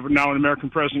 How we have now an American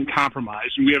president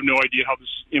compromised, and we have no idea how this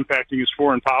is impacting his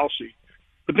foreign policy.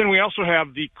 But then we also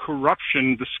have the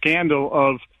corruption, the scandal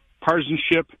of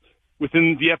partisanship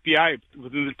within the FBI,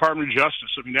 within the Department of Justice.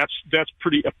 I mean, that's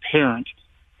pretty apparent.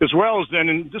 As well as then,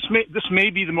 and this may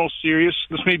be the most serious,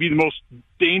 this may be the most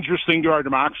dangerous thing to our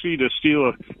democracy, to steal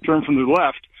a term from the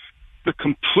left, the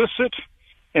complicit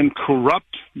and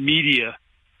corrupt media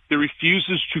that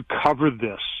refuses to cover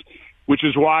this, which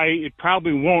is why it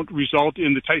probably won't result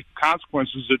in the type of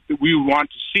consequences that we want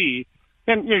to see.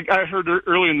 And I heard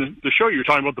earlier in the show you were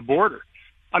talking about the border.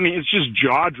 I mean, it's just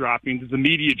jaw-dropping that the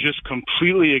media just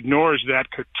completely ignores that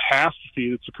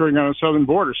catastrophe that's occurring on the southern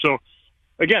border. So,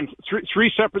 again,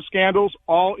 three separate scandals,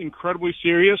 all incredibly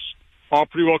serious, all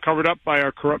pretty well covered up by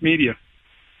our corrupt media.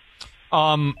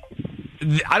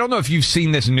 I don't know if you've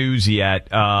seen this news yet,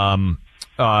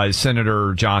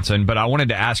 Senator Johnson, but I wanted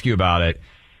to ask you about it.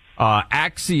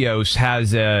 Axios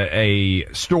has a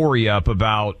story up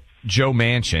about Joe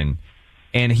Manchin,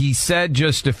 and he said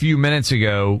just a few minutes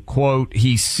ago, quote,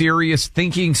 he's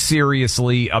thinking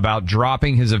seriously about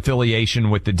dropping his affiliation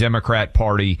with the Democrat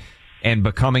Party and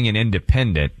becoming an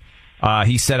independent.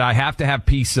 He said, I have to have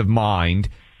peace of mind.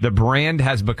 The brand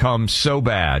has become so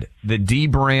bad, the D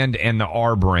brand and the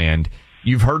R brand.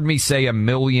 You've heard me say a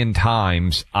million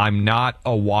times, I'm not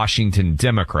a Washington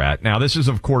Democrat. Now, this is,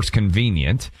 of course,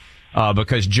 convenient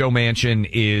because Joe Manchin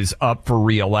is up for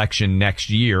re-election next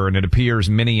year, and it appears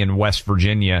many in West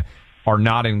Virginia are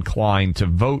not inclined to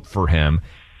vote for him.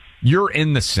 You're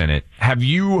in the Senate. Have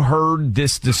you heard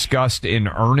this discussed in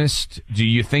earnest? Do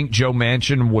you think Joe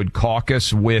Manchin would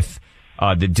caucus with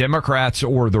the Democrats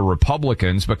or the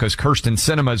Republicans? Because Kyrsten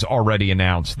Sinema's already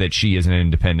announced that she is an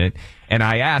independent. And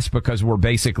I ask because we're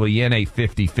basically in a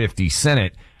 50-50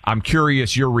 Senate. I'm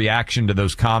curious your reaction to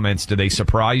those comments. Do they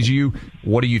surprise you?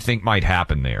 What do you think might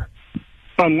happen there?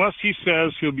 Unless he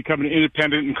says he'll become an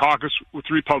independent and caucus with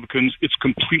the Republicans, it's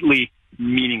completely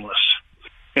meaningless.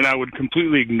 And I would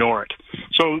completely ignore it.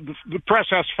 So the press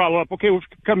has to follow up. Okay, we've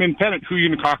become independent. Who are you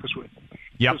going to caucus with?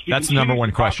 Yep, that's the number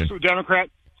one question. A Democrat,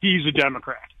 he's a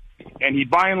Democrat. And he,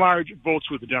 by and large,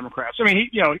 votes with the Democrats. I mean,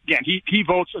 he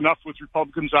votes enough with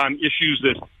Republicans on issues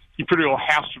that he pretty well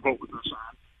has to vote with us on.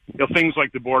 Things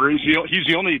like the border. He's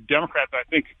the only Democrat that I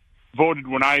think voted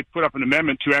when I put up an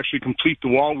amendment to actually complete the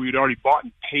wall we had already bought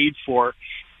and paid for.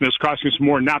 And it's costing us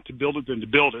more not to build it than to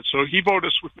build it. So he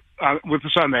voted with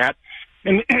us on that.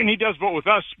 And he does vote with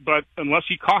us, but unless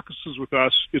he caucuses with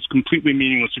us, it's completely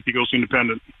meaningless if he goes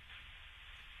independent.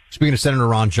 Speaking of Senator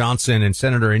Ron Johnson, and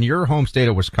Senator, in your home state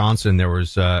of Wisconsin, there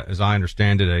was, as I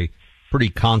understand it, a pretty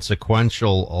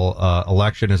consequential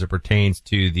election as it pertains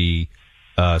to the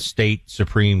state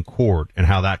Supreme Court and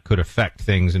how that could affect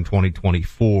things in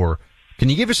 2024. Can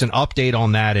you give us an update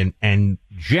on that? And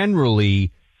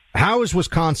generally, how is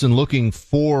Wisconsin looking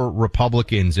for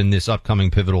Republicans in this upcoming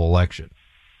pivotal election?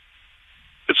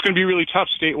 It's going to be really tough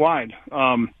statewide.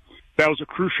 That was a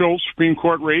crucial Supreme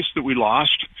Court race that we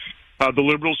lost. The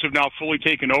liberals have now fully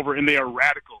taken over, and they are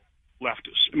radical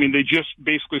leftists. I mean, they just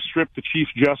basically stripped the Chief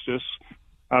Justice,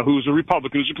 who's a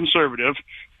Republican, who's a conservative,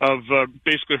 of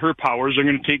basically her powers. They're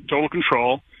going to take total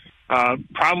control,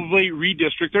 probably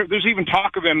redistrict. There's even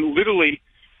talk of them literally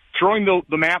throwing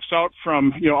the maps out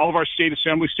from all of our state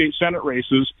assembly, state senate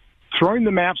races, throwing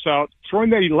the maps out, throwing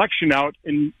that election out,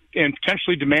 and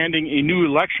potentially demanding a new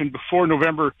election before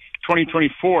November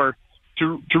 2024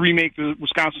 to remake the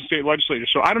Wisconsin state legislature.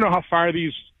 So I don't know how far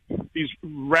these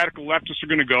radical leftists are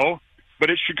going to go, but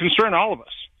it should concern all of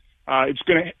us. It's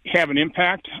going to have an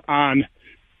impact on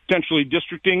potentially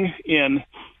districting in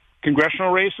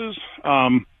congressional races.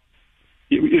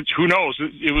 Who knows?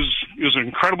 It was an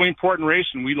incredibly important race,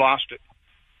 and we lost it.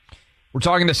 We're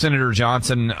talking to Senator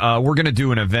Johnson. We're going to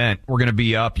do an event. We're going to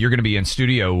be up. You're going to be in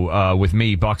studio with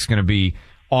me. Buck's going to be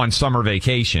on summer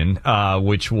vacation,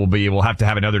 which we'll have to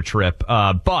have another trip.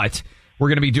 But we're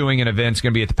going to be doing an event. It's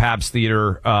going to be at the Pabst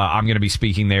Theater. I'm going to be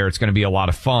speaking there. It's going to be a lot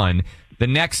of fun. The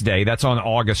next day, that's on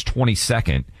August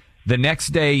 22nd. The next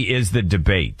day is the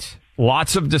debate.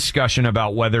 Lots of discussion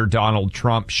about whether Donald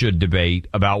Trump should debate,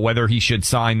 about whether he should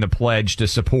sign the pledge to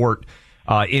support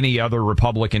any other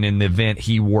Republican in the event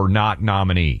he were not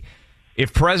nominee.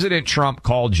 If President Trump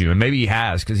called you, and maybe he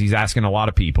has because he's asking a lot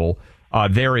of people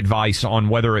their advice on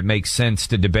whether it makes sense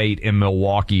to debate in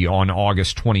Milwaukee on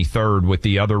August 23rd with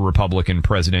the other Republican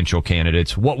presidential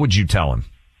candidates, what would you tell him?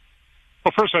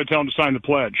 Well, first I'd tell him to sign the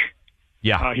pledge.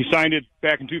 Yeah. He signed it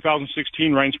back in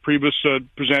 2016. Reince Priebus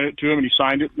presented it to him, and he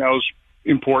signed it, and that was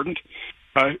important.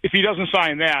 If he doesn't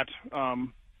sign that, I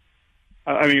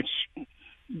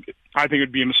think it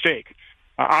would be a mistake.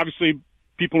 Obviously,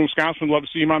 people in Wisconsin would love to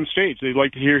see him on the stage. They'd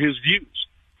like to hear his views.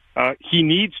 He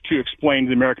needs to explain to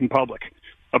the American public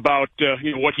about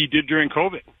what he did during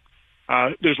COVID.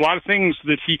 There's a lot of things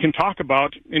that he can talk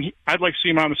about, and I'd like to see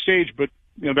him on the stage, but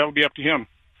that'll be up to him.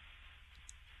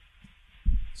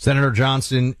 Senator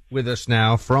Johnson with us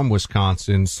now from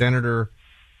Wisconsin. Senator,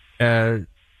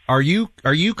 are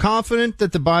you confident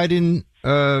that the Biden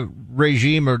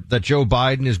regime, or that Joe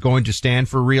Biden is going to stand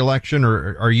for re-election,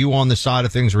 or are you on the side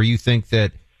of things where you think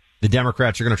that the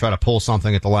Democrats are going to try to pull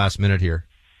something at the last minute here?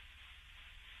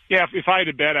 Yeah, if I had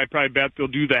to bet, I'd probably bet they'll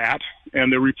do that,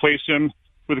 and they'll replace him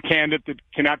with a candidate that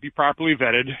cannot be properly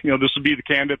vetted. This will be the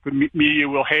candidate the media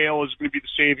will hail as going to be the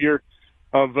savior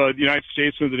of the United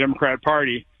States and the Democrat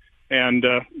Party, and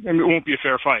it won't be a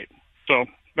fair fight. So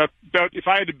that if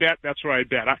I had to bet, that's what I'd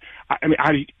bet.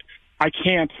 I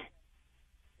can't.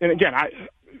 And again,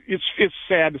 it's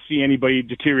sad to see anybody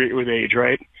deteriorate with age,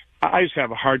 right? I just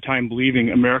have a hard time believing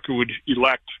America would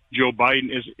elect Joe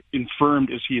Biden as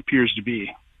infirmed as he appears to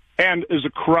be, and as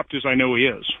corrupt as I know he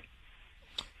is.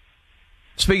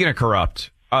 Speaking of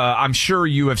corrupt, I'm sure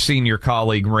you have seen your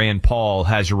colleague Rand Paul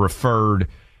has referred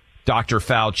Dr.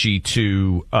 Fauci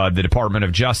to the Department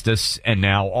of Justice and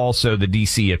now also the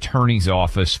D.C. Attorney's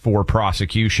Office for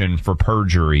prosecution for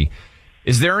perjury.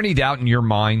 Is there any doubt in your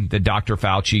mind that Dr.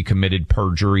 Fauci committed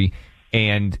perjury,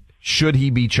 and should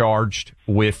he be charged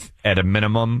with, at a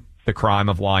minimum, the crime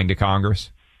of lying to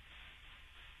Congress?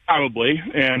 Probably,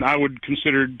 and I would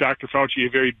consider Dr. Fauci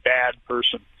a very bad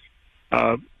person.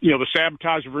 The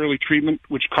sabotage of early treatment,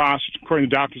 which cost, according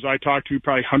to doctors I talked to,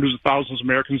 probably hundreds of thousands of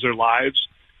Americans their lives,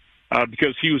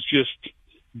 because he was just,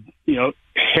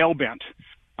 hell-bent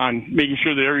on making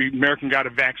sure that every American got a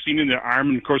vaccine in their arm.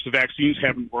 And, of course, the vaccines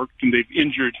haven't worked, and they've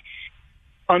injured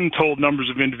untold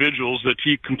numbers of individuals that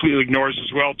he completely ignores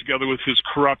as well, together with his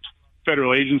corrupt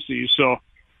federal agencies. So,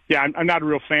 yeah, I'm not a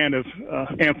real fan of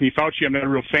Anthony Fauci. I'm not a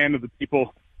real fan of the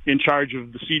people in charge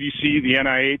of the CDC, the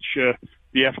NIH,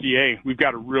 the FDA. We've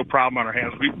got a real problem on our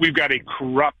hands. We've got a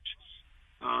corrupt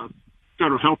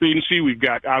federal health agency. We've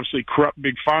got, obviously, corrupt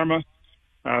big pharma.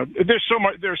 There's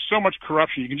so much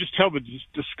corruption. You can just tell the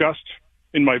disgust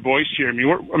in my voice here. I mean,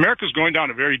 America's going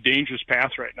down a very dangerous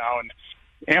path right now, and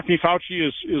Anthony Fauci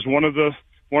is one of the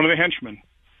henchmen.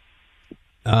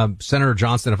 Senator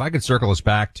Johnson, if I could circle us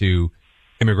back to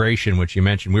immigration, which you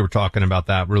mentioned, we were talking about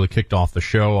that, really kicked off the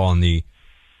show on the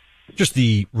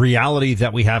reality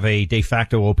that we have a de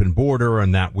facto open border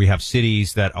and that we have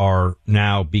cities that are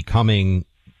now becoming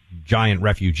giant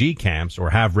refugee camps, or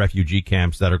have refugee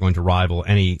camps that are going to rival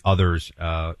any others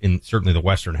in certainly the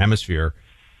Western Hemisphere.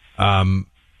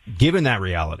 Given that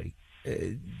reality,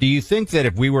 do you think that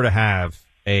if we were to have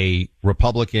a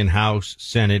Republican House,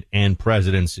 Senate, and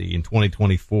presidency in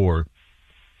 2024,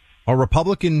 are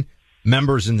Republican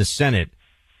members in the Senate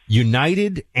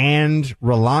united and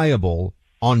reliable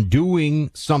on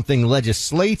doing something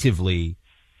legislatively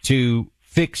to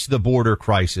fix the border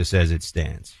crisis as it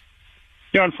stands?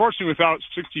 Yeah, unfortunately, without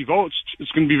 60 votes,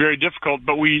 it's going to be very difficult.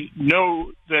 But we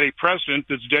know that a president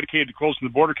that's dedicated to closing the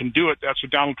border can do it. That's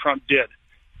what Donald Trump did.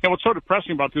 And what's so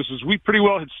depressing about this is we pretty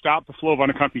well had stopped the flow of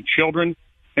unaccompanied children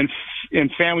and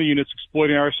family units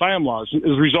exploiting our asylum laws. As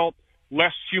a result,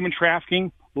 less human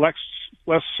trafficking, less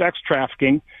sex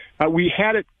trafficking. We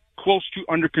had it close to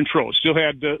under control. Still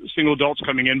had single adults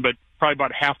coming in, but probably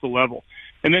about half the level.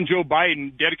 And then Joe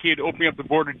Biden, dedicated to opening up the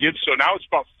border, did so. Now it's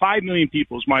about 5 million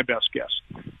people is my best guess.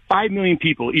 5 million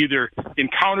people either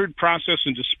encountered, processed,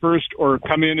 and dispersed, or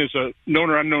come in as a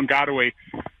known or unknown gotaway.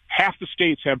 Half the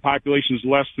states have populations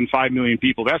less than 5 million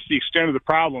people. That's the extent of the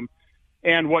problem.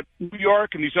 And what New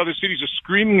York and these other cities are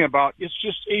screaming about is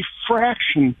just a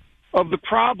fraction of the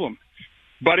problem.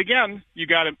 But again, you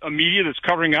got a media that's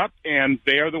covering up, and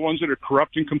they are the ones that are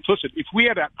corrupt and complicit. If we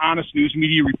had that honest news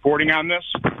media reporting on this,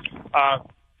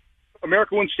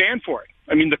 America wouldn't stand for it.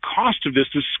 I mean, the cost of this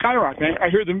is skyrocketing. I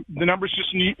hear the numbers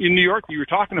just in New York that you were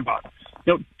talking about.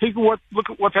 Look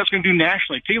at what that's going to do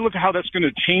nationally. Take a look at how that's going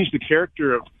to change the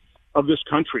character of this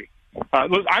country.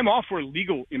 I'm all for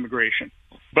legal immigration.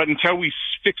 But until we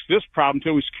fix this problem,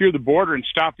 until we secure the border and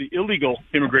stop the illegal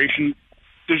immigration,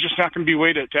 there's just not going to be a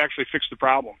way to actually fix the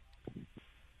problem.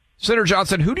 Senator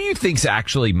Johnson, who do you think's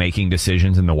actually making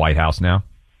decisions in the White House now?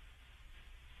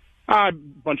 A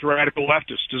bunch of radical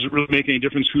leftists. Does it really make any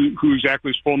difference who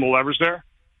exactly is pulling the levers there?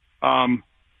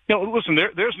 Listen,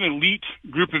 there's an elite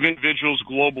group of individuals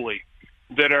globally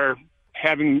that are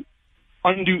having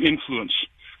undue influence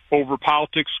over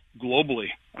politics globally.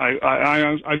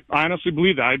 I honestly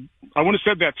believe that. I wouldn't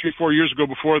have said that 3-4 years ago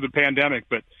before the pandemic,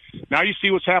 but now you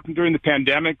see what's happened during the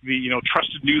pandemic, the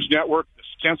trusted news network, the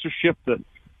censorship,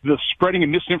 the spreading of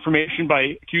misinformation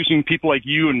by accusing people like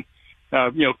you and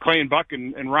Clay and Buck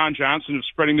and Ron Johnson of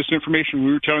spreading misinformation.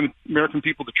 We were telling the American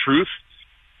people the truth.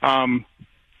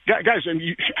 Guys,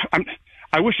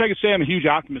 I wish I could say I'm a huge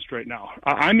optimist right now.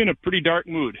 I'm in a pretty dark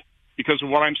mood because of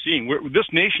what I'm seeing. This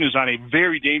nation is on a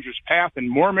very dangerous path, and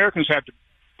more Americans have to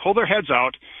pull their heads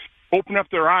out, open up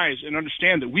their eyes, and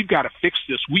understand that we've got to fix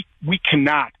this. We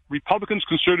cannot. Republicans,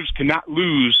 conservatives cannot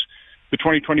lose the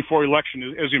 2024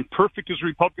 election. As imperfect as the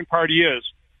Republican Party is,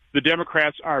 the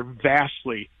Democrats are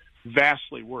vastly,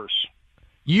 vastly worse.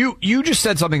 You just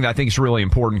said something that I think is really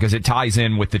important because it ties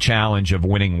in with the challenge of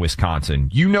winning Wisconsin.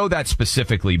 You know that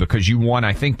specifically because you won,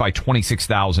 I think, by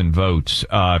 26,000 votes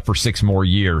for 6 more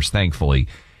years, thankfully.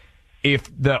 If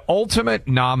the ultimate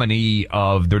nominee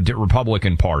of the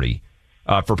Republican Party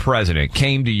for president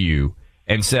came to you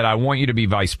and said, I want you to be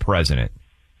vice president,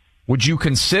 would you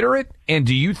consider it? And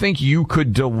do you think you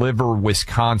could deliver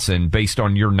Wisconsin based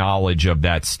on your knowledge of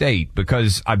that state?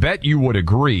 Because I bet you would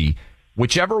agree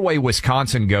whichever way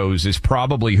Wisconsin goes is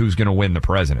probably who's going to win the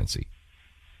presidency.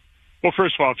 Well,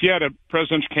 first of all, if you had a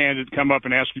presidential candidate come up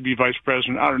and ask you to be vice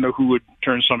president, I don't know who would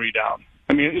turn somebody down.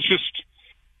 I mean, it's just,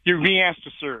 you're being asked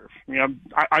to serve.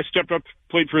 I stepped up,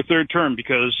 played for a 3rd term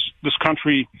because this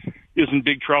country is in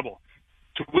big trouble.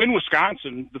 To win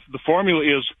Wisconsin, the formula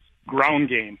is ground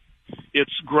game.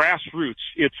 It's grassroots.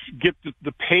 It's get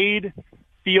the paid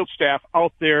field staff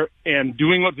out there and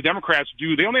doing what the Democrats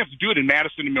do. They only have to do it in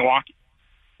Madison and Milwaukee.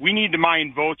 We need to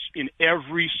mine votes in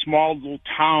every small little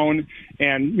town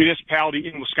and municipality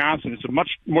in Wisconsin. It's a much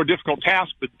more difficult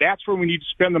task, but that's where we need to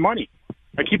spend the money.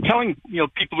 I keep telling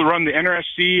people who run the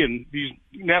NRSC and these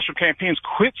national campaigns,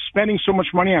 quit spending so much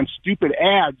money on stupid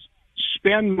ads.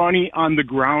 Spend money on the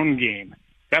ground game.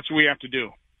 That's what we have to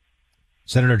do.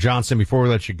 Senator Johnson, before we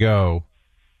let you go,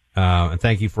 and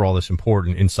thank you for all this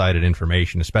important insight and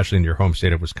information, especially in your home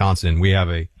state of Wisconsin. We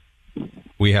have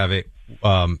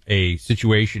a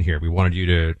situation here we wanted you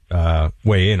to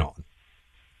weigh in on.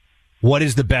 What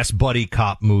is the best buddy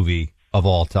cop movie of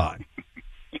all time?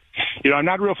 I'm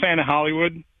not a real fan of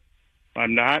Hollywood.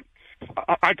 I'm not.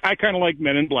 I kind of like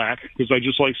Men in Black because I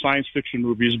just like science fiction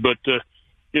movies. But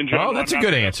in general, that's a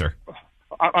good answer.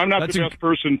 I'm not the best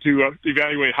person to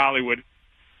evaluate Hollywood.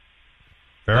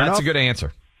 That's a good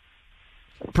answer.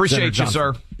 Appreciate you,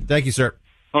 sir. Thank you, sir.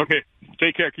 Okay.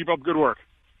 Take care. Keep up good work.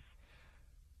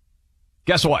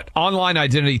 Guess what? Online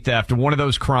identity theft, one of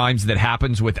those crimes that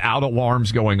happens without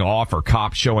alarms going off or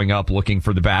cops showing up looking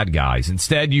for the bad guys.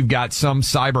 Instead, you've got some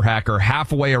cyber hacker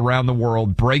halfway around the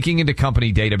world breaking into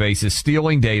company databases,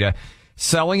 stealing data,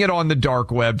 selling it on the dark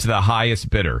web to the highest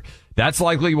bidder. That's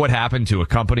likely what happened to a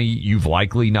company you've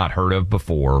likely not heard of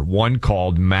before, one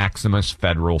called Maximus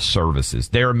Federal Services.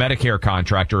 They're a Medicare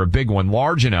contractor, a big one,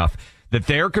 large enough that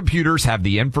their computers have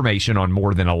the information on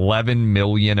more than 11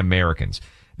 million Americans.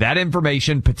 That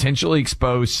information potentially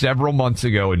exposed several months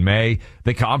ago in May.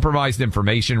 The compromised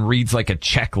information reads like a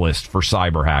checklist for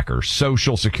cyber hackers.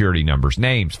 Social security numbers,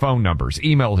 names, phone numbers,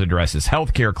 email addresses,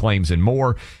 healthcare claims, and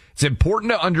more. It's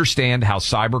important to understand how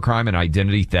cybercrime and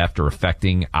identity theft are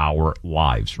affecting our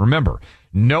lives. Remember,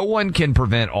 no one can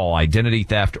prevent all identity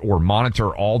theft or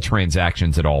monitor all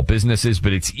transactions at all businesses,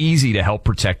 but it's easy to help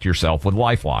protect yourself with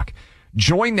LifeLock.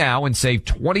 Join now and save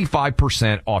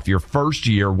 25% off your first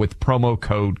year with promo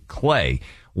code CLAY.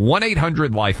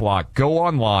 1-800-LifeLock. Go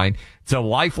online to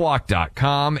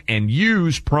LifeLock.com and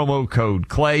use promo code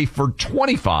CLAY for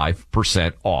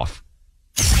 25% off.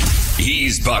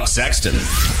 He's Buck Sexton.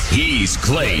 He's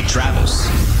Clay Travis.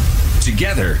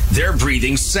 Together, they're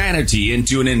breathing sanity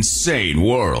into an insane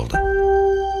world.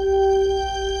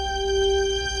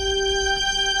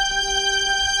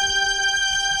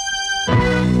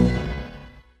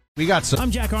 We got some. I'm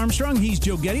Jack Armstrong. He's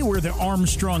Joe Getty. We're the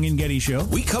Armstrong and Getty Show.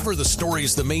 We cover the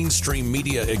stories the mainstream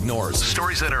media ignores.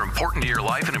 Stories that are important to your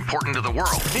life and important to the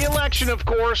world. The election, of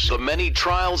course. The many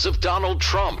trials of Donald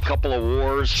Trump. Couple of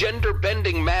wars.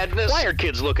 Gender-bending madness. Why are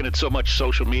kids looking at so much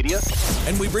social media?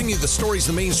 And we bring you the stories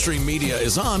the mainstream media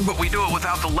is on, but we do it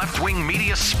without the left-wing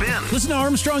media spin. Listen to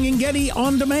Armstrong and Getty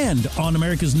on demand on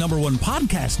America's #1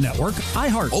 podcast network,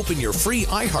 iHeart. Open your free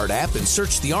iHeart app and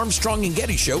search The Armstrong and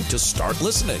Getty Show to start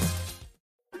listening.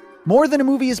 More Than a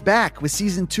Movie is back with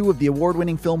season 2 of the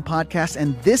award-winning film podcast,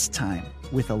 and this time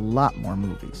with a lot more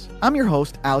movies. I'm your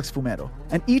host, Alex Fumero,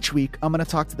 and each week I'm going to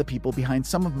talk to the people behind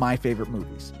some of my favorite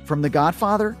movies. From The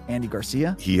Godfather, Andy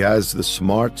Garcia. He has the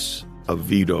smarts of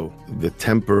Vito, the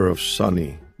temper of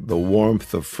Sonny, the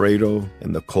warmth of Fredo,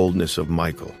 and the coldness of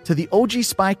Michael. To the OG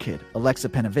Spy Kid, Alexa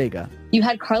Penavega. You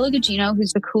had Carla Gugino,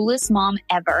 who's the coolest mom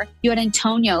ever. You had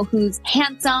Antonio, who's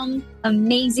handsome,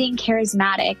 amazing,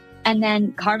 charismatic. And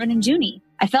then Carmen and Junie.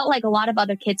 I felt like a lot of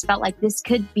other kids felt like this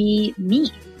could be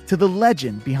me. To the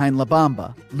legend behind La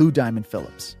Bamba, Lou Diamond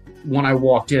Phillips. When I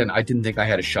walked in, I didn't think I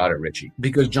had a shot at Richie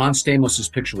because John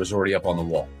Stamos' picture was already up on the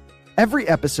wall. Every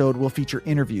episode will feature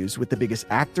interviews with the biggest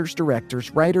actors, directors,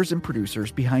 writers, and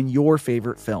producers behind your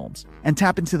favorite films and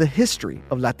tap into the history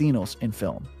of Latinos in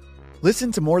film.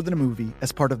 Listen to More Than a Movie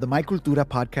as part of the My Cultura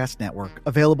podcast network,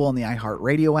 available on the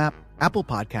iHeartRadio app, Apple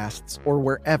Podcasts, or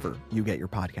wherever you get your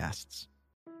podcasts.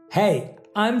 Hey,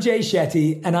 I'm Jay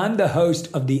Shetty, and I'm the host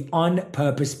of the On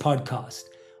Purpose podcast.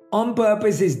 On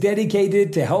Purpose is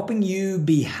dedicated to helping you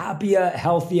be happier,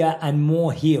 healthier, and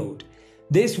more healed.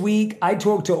 This week, I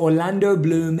talked to Orlando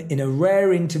Bloom in a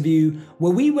rare interview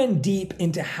where we went deep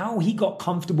into how he got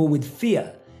comfortable with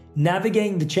fear,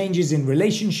 navigating the changes in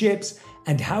relationships,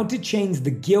 and how to change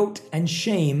the guilt and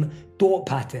shame thought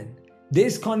pattern.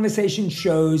 This conversation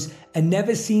shows a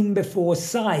never-seen-before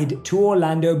side to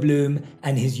Orlando Bloom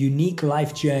and his unique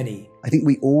life journey. I think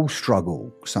we all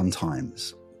struggle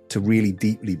sometimes to really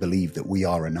deeply believe that we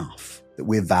are enough, that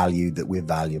we're valued, that we're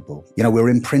valuable. You know, we're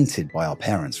imprinted by our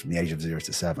parents from the age of 0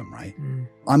 to 7, right?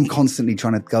 I'm constantly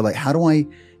trying to go like, how do I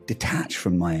detach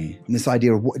from this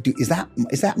idea of is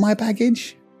that my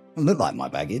baggage? It doesn't look like my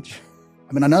baggage.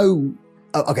 I mean, I know,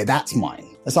 okay, that's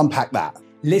mine. Let's unpack that.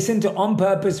 Listen to On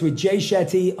Purpose with Jay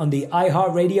Shetty on the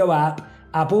iHeartRadio app,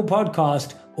 Apple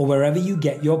Podcast, or wherever you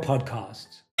get your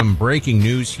podcasts. Some breaking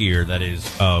news here that is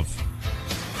of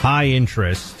high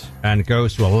interest and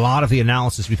goes to a lot of the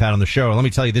analysis we've had on the show. Let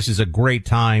me tell you, this is a great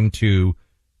time to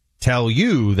tell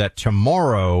you that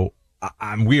tomorrow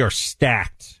we are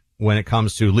stacked when it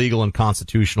comes to legal and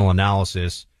constitutional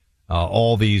analysis.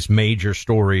 All these major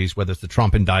stories, whether it's the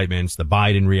Trump indictments, the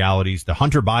Biden realities, the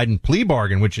Hunter Biden plea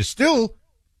bargain, which is still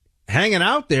hanging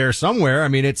out there somewhere. I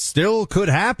mean, it still could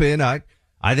happen. I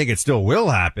think it still will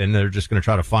happen. They're just going to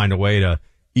try to find a way to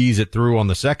ease it through on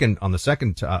the second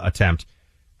attempt.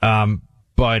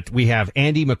 But we have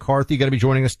Andy McCarthy going to be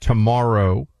joining us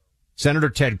tomorrow, Senator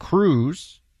Ted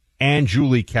Cruz, and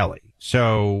Julie Kelly.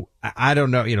 So I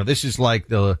don't know. You know, this is like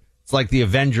it's like the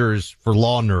Avengers for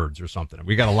law nerds or something.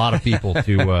 We got a lot of people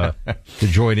to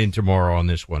join in tomorrow on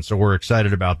this one. So we're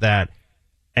excited about that.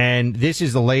 And this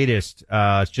is the latest,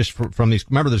 just from these.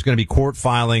 Remember, there's going to be court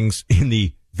filings in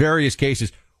the various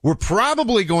cases. We're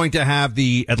probably going to have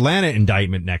the Atlanta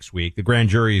indictment next week. The grand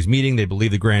jury is meeting. They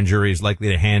believe the grand jury is likely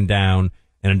to hand down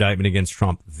an indictment against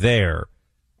Trump there.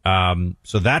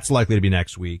 So that's likely to be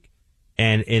next week.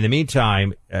 And in the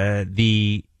meantime,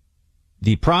 the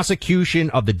prosecution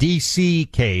of the D.C.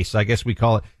 case, I guess we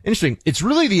call it. Interesting. It's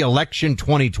really the election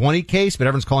 2020 case, but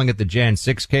everyone's calling it the Jan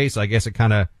 6 case. I guess it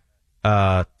kind of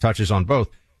touches on both.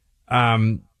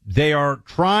 They are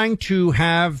trying to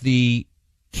have the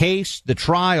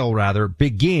trial rather,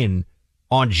 begin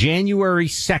on January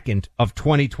 2nd of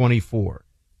 2024.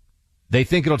 They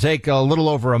think it'll take a little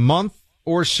over a month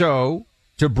or so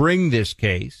to bring this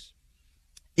case.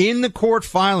 In the court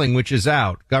filing, which is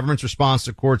out, government's response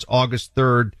to court's August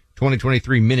 3rd,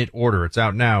 2023 minute order. It's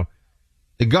out now.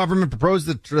 The government proposed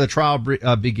that the trial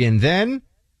begin then.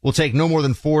 Will take no more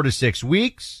than 4 to 6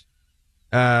 weeks.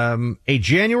 A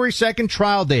January 2nd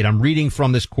trial date, I'm reading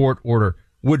from this court order,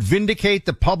 would vindicate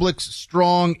the public's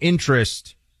strong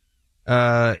interest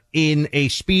in a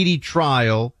speedy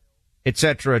trial,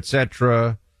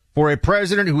 etc., for a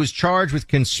president who is charged with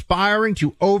conspiring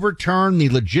to overturn the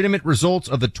legitimate results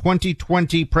of the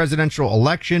 2020 presidential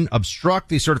election, obstruct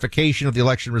the certification of the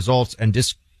election results, and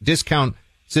discount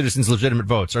citizens' legitimate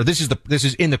votes. Or this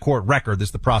is in the court record. This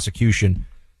is the prosecution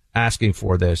asking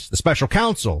for this. The special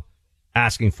counsel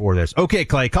asking for this. Okay,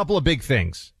 Clay, a couple of big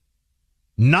things.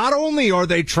 Not only are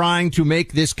they trying to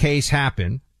make this case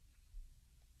happen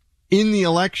in the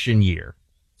election year.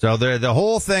 So the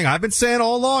whole thing, I've been saying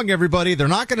all along, everybody, they're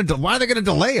not going to, why are they going to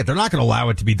delay it? They're not going to allow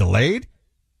it to be delayed.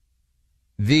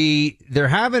 They're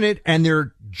having it and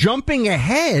they're jumping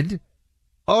ahead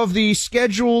of the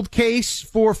scheduled case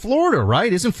for Florida,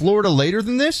 right? Isn't Florida later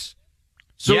than this?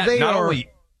 So yeah, they not are only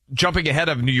jumping ahead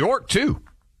of New York too.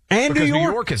 And because New York.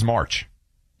 New York is March.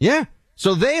 Yeah.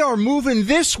 So they are moving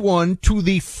this one to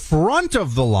the front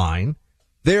of the line.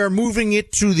 They are moving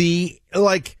it to the,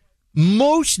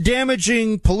 most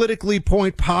damaging politically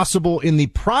point possible in the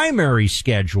primary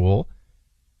schedule.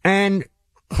 And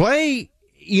Clay,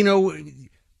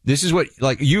 this is what,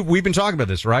 we've been talking about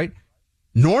this, right?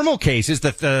 Normal cases,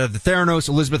 the Theranos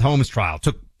Elizabeth Holmes trial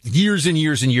took years and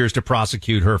years and years to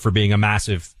prosecute her for being a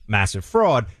massive, massive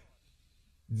fraud.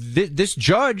 This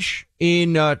judge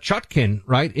in Chutkan,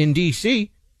 right, in D.C.,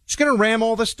 she's going to ram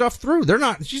all this stuff through.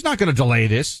 She's not going to delay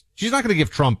this. She's not going to give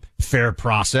Trump fair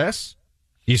process.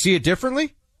 You see it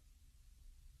differently?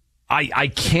 I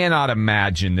cannot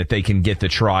imagine that they can get the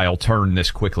trial turned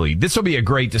this quickly. This will be a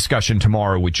great discussion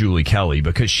tomorrow with Julie Kelly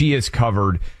because she has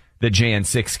covered the Jan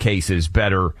 6 cases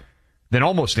better than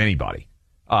almost anybody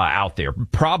out there.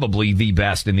 Probably the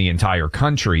best in the entire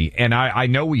country. And I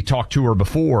know we talked to her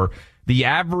before. The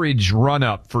average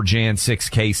run-up for Jan 6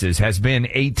 cases has been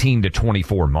 18 to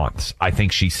 24 months, I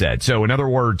think she said. So, in other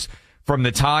words, from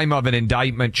the time of an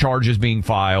indictment, charges being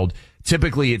filed,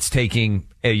 typically it's taking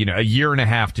a year and a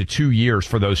half to 2 years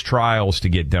for those trials to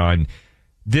get done.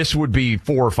 This would be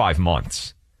 4 or 5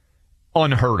 months.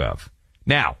 Unheard of.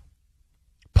 Now,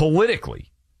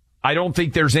 politically, I don't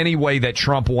think there's any way that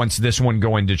Trump wants this one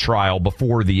going to trial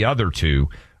before the other two,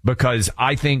 because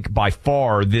I think by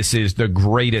far this is the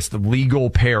greatest legal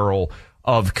peril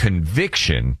of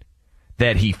conviction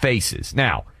that he faces.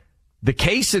 Now, the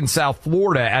case in South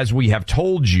Florida, as we have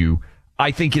told you, I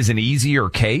think is an easier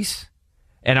case.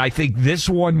 And I think this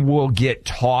one will get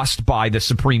tossed by the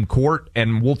Supreme Court.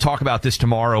 And we'll talk about this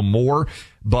tomorrow more.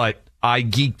 But I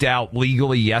geeked out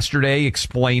legally yesterday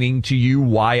explaining to you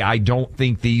why I don't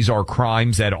think these are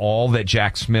crimes at all that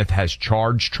Jack Smith has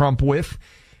charged Trump with.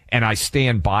 And I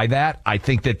stand by that. I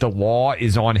think that the law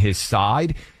is on his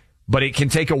side, but it can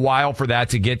take a while for that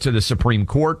to get to the Supreme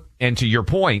Court. And to your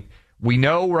point, we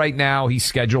know right now he's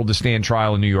scheduled to stand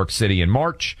trial in New York City in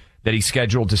March, that he's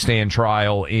scheduled to stand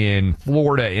trial in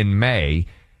Florida in May.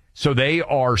 So they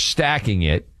are stacking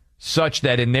it such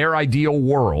that in their ideal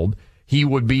world, he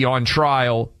would be on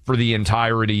trial for the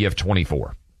entirety of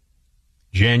 24.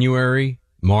 January,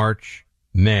 March,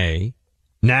 May.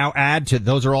 Now add to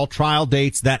those are all trial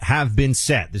dates that have been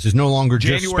set. This is no longer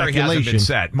just January speculation. Hasn't been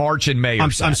set. March and May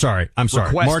are set. I'm sorry.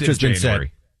 Requested March has been January.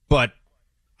 set. But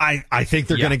I think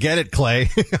they're going to get it, Clay.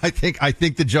 I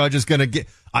think the judge is going to get.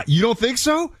 You don't think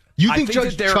so? You think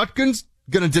Judge Chutkan's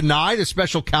going to deny the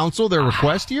special counsel their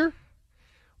request here?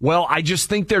 Well, I just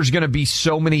think there's going to be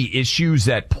so many issues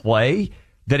at play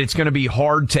that it's going to be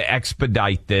hard to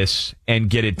expedite this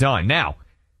and get it done. Now,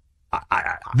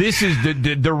 this is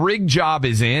the rig job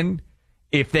is in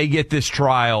if they get this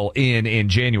trial in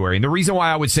January. And the reason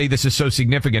why I would say this is so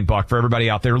significant, Buck, for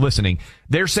everybody out there listening,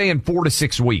 they're saying 4 to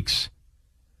 6 weeks.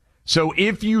 So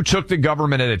if you took the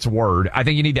government at its word, I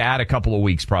think you need to add a couple of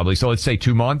weeks probably. So let's say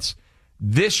 2 months.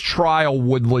 This trial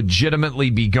would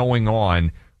legitimately be going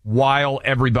on while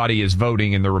everybody is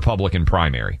voting in the Republican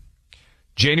primary.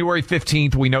 January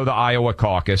 15th, we know the Iowa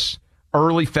caucus.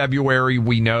 Early February,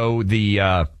 we know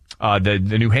the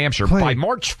New Hampshire. Clay. By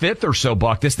March 5th or so,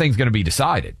 Buck, this thing's going to be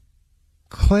decided.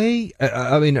 Clay,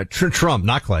 Trump,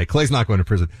 not Clay. Clay's not going to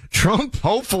prison. Trump?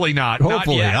 Hopefully not.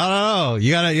 Hopefully. Not yet. I don't know.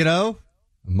 You gotta,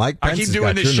 Mike Pence I keep has doing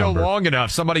got this your show number. long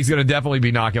enough. Somebody's going to definitely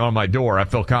be knocking on my door. I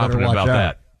feel confident Better watch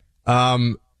about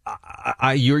out.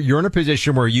 that. You're in a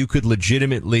position where you could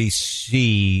legitimately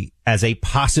see as a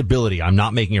possibility. I'm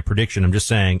not making a prediction. I'm just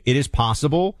saying it is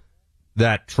possible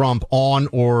that Trump on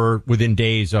or within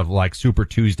days of like Super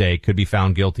Tuesday could be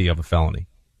found guilty of a felony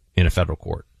in a federal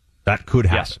court. That could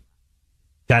happen. Yes.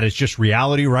 That is just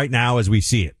reality right now as we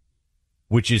see it,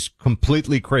 which is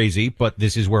completely crazy, but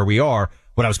this is where we are.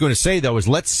 What I was going to say, though, is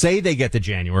let's say they get to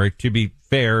January. To be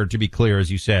fair, to be clear,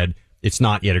 as you said, it's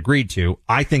not yet agreed to.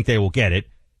 I think they will get it.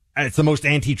 It's the most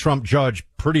anti-Trump judge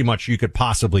pretty much you could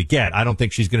possibly get. I don't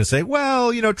think she's going to say,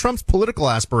 well, Trump's political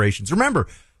aspirations. Remember,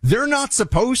 they're not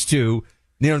supposed to,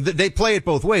 they play it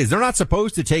both ways. They're not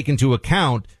supposed to take into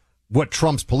account what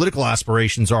Trump's political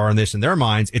aspirations are in this in their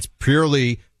minds. It's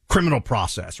purely criminal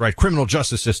process, right? Criminal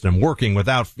justice system working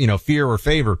without, fear or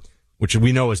favor, which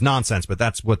we know is nonsense, but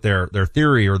that's what their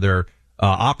theory or their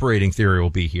operating theory will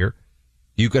be here.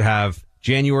 You could have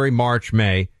January, March,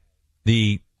 May,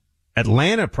 the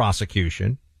Atlanta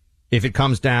prosecution if it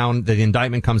comes down, the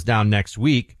indictment comes down next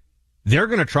week, they're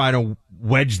going to try to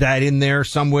wedge that in there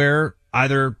somewhere,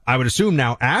 either, I would assume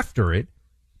now after it.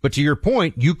 But to your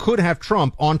point, you could have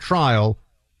Trump on trial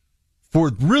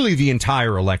for really the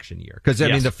entire election year. Because, I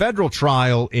mean, the federal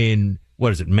trial in,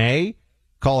 May?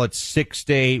 Call it 6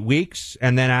 to 8 weeks.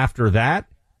 And then after that,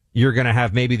 you're going to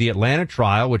have maybe the Atlanta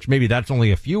trial, which maybe that's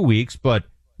only a few weeks, but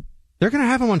they're going to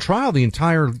have him on trial the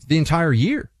entire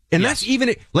year. And that's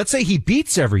even, let's say he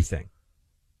beats everything.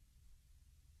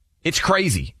 It's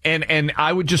crazy. And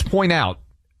I would just point out,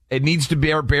 it needs to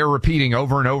bear repeating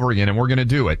over and over again, and we're going to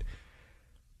do it.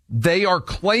 They are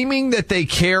claiming that they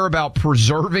care about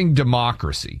preserving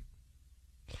democracy.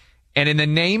 And in the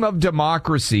name of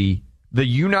democracy, the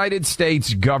United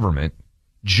States government,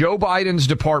 Joe Biden's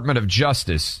Department of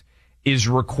Justice, is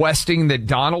requesting that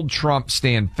Donald Trump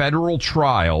stand federal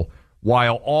trial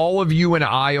while all of you in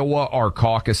Iowa are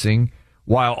caucusing,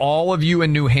 while all of you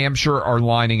in New Hampshire are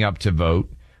lining up to vote,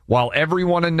 while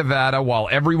everyone in Nevada, while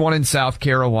everyone in South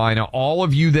Carolina, all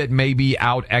of you that may be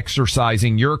out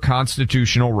exercising your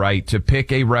constitutional right to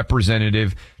pick a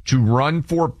representative to run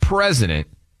for president,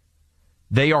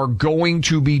 they are going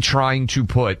to be trying to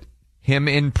put him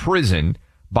in prison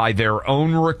by their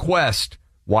own request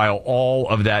while all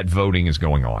of that voting is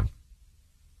going on.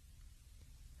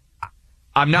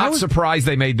 I'm not surprised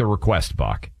they made the request,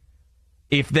 Buck.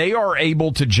 If they are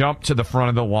able to jump to the front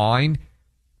of the line,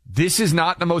 this is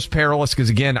not the most perilous, because,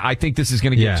 again, I think this is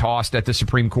going to get tossed at the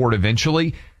Supreme Court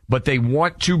eventually, but they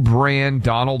want to brand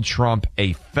Donald Trump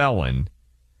a felon,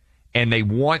 and they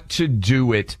want to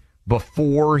do it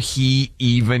before he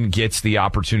even gets the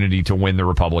opportunity to win the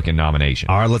Republican nomination.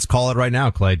 All right, let's call it right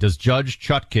now, Clay. Does Judge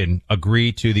Chutkan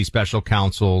agree to the special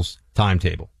counsel's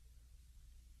timetable?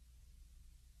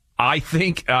 I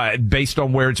think, based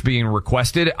on where it's being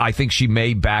requested, I think she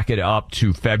may back it up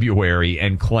to February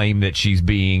and claim that she's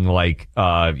being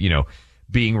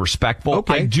being respectful.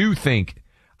 Okay. I do think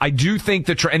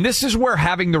and this is where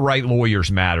having the right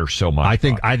lawyers matters so much.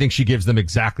 I think she gives them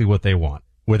exactly what they want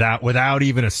without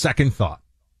even a second thought.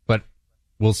 But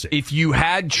we'll see. If you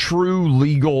had true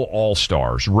legal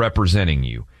all-stars representing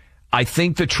you, I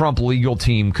think the Trump legal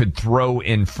team could throw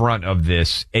in front of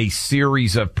this a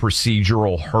series of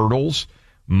procedural hurdles,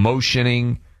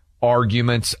 motioning,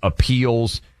 arguments,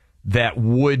 appeals that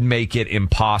would make it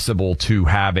impossible to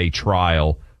have a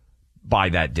trial by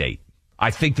that date. I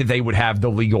think that they would have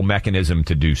the legal mechanism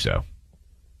to do so.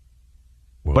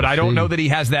 But I don't know that he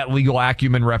has that legal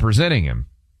acumen representing him,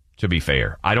 to be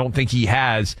fair. I don't think he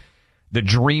has the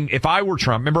dream. If I were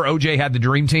Trump, remember OJ had the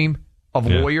dream team of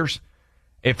lawyers?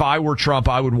 If I were Trump,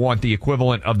 I would want the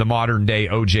equivalent of the modern day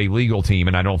OJ legal team,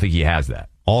 and I don't think he has that.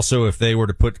 Also, if they were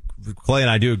to put, Clay and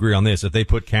I do agree on this, if they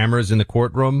put cameras in the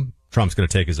courtroom, Trump's going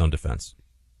to take his own defense.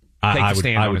 Take the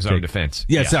stand on his own defense.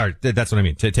 Yeah, sorry, that's what I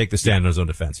mean. To take the stand on his own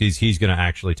defense. He's going to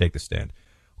actually take the stand.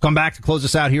 We'll come back to close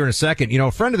this out here in a second. You know,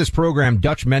 a friend of this program,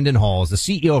 Dutch Mendenhall, is the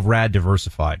CEO of Rad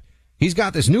Diversified. He's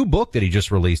got this new book that he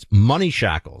just released, Money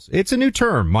Shackles. It's a new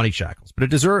term, money shackles,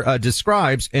 but it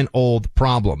describes an old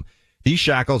problem. These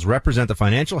shackles represent the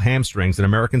financial hamstrings that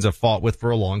Americans have fought with for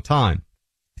a long time.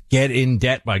 Get in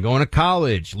debt by going to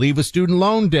college, leave with student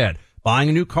loan debt, buying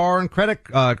a new car on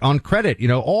credit, you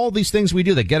know, all these things we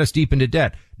do that get us deep into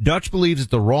debt. Dutch believes it's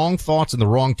the wrong thoughts and the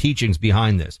wrong teachings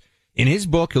behind this. In his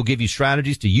book, he'll give you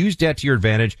strategies to use debt to your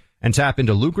advantage and tap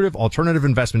into lucrative alternative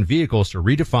investment vehicles to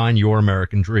redefine your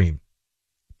American dream.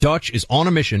 Dutch is on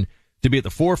a mission to be at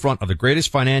the forefront of the greatest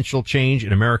financial change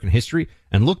in American history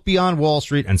and look beyond Wall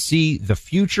Street and see the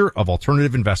future of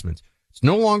alternative investments. It's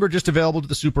no longer just available to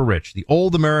the super rich. The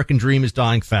old American dream is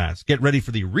dying fast. Get ready for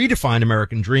the redefined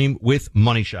American dream with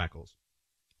Money Shackles.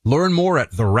 Learn more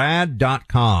at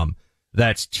therad.com.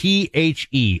 That's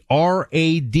THERAD,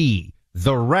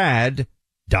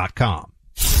 therad.com.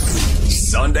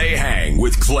 Sunday Hang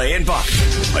with Clay and Buck.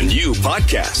 A new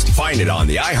podcast. Find it on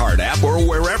the iHeart app or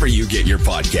wherever you get your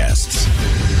podcasts.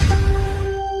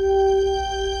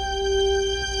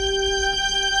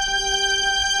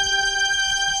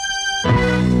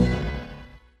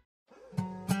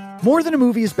 More Than a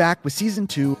Movie is back with Season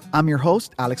 2. I'm your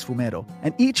host, Alex Fumero,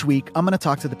 and each week I'm going to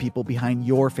talk to the people behind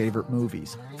your favorite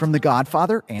movies. From The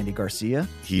Godfather, Andy Garcia.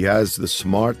 He has the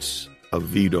smarts of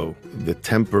Vito, the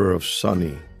temper of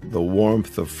Sonny, the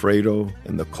warmth of Fredo,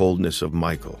 and the coldness of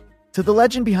Michael. To the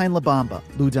legend behind La Bamba,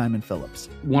 Lou Diamond Phillips.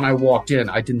 When I walked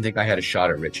in, I didn't think I had a shot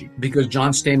at Richie because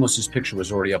John Stamos' picture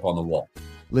was already up on the wall.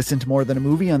 Listen to More Than a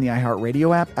Movie on the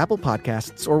iHeartRadio app, Apple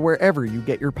Podcasts, or wherever you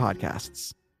get your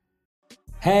podcasts.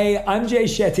 Hey, I'm Jay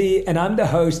Shetty, and I'm the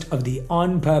host of the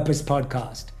On Purpose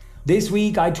podcast. This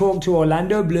week, I talked to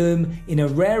Orlando Bloom in a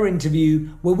rare interview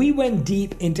where we went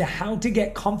deep into how to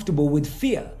get comfortable with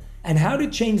fear and how to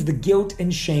change the guilt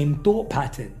and shame thought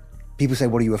pattern. People say,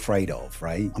 what are you afraid of,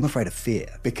 right? I'm afraid of fear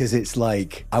because it's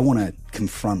like I want to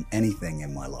confront anything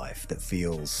in my life that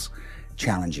feels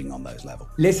challenging on those levels.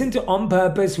 Listen to On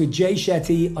Purpose with Jay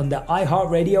Shetty on the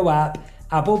iHeartRadio app,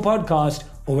 Apple Podcast,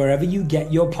 or wherever you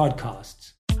get your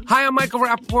podcasts. Hi, I'm Michael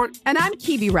Rappaport. And I'm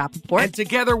Kibi Rappaport. And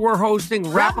together we're hosting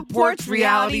Rappaport's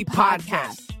Reality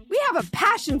Podcast. We have a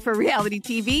passion for reality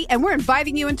TV, and we're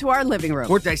inviting you into our living room.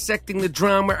 We're dissecting the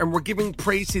drama, and we're giving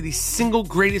praise to the single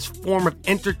greatest form of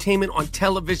entertainment on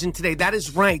television today. That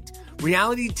is right.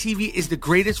 Reality TV is the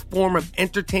greatest form of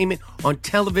entertainment on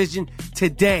television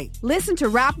today. Listen to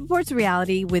Rappaport's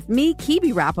Reality with me,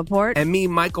 Kibi Rappaport. And me,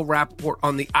 Michael Rappaport,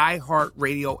 on the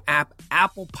iHeartRadio app,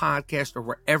 Apple Podcast, or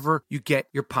wherever you get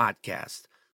your podcast.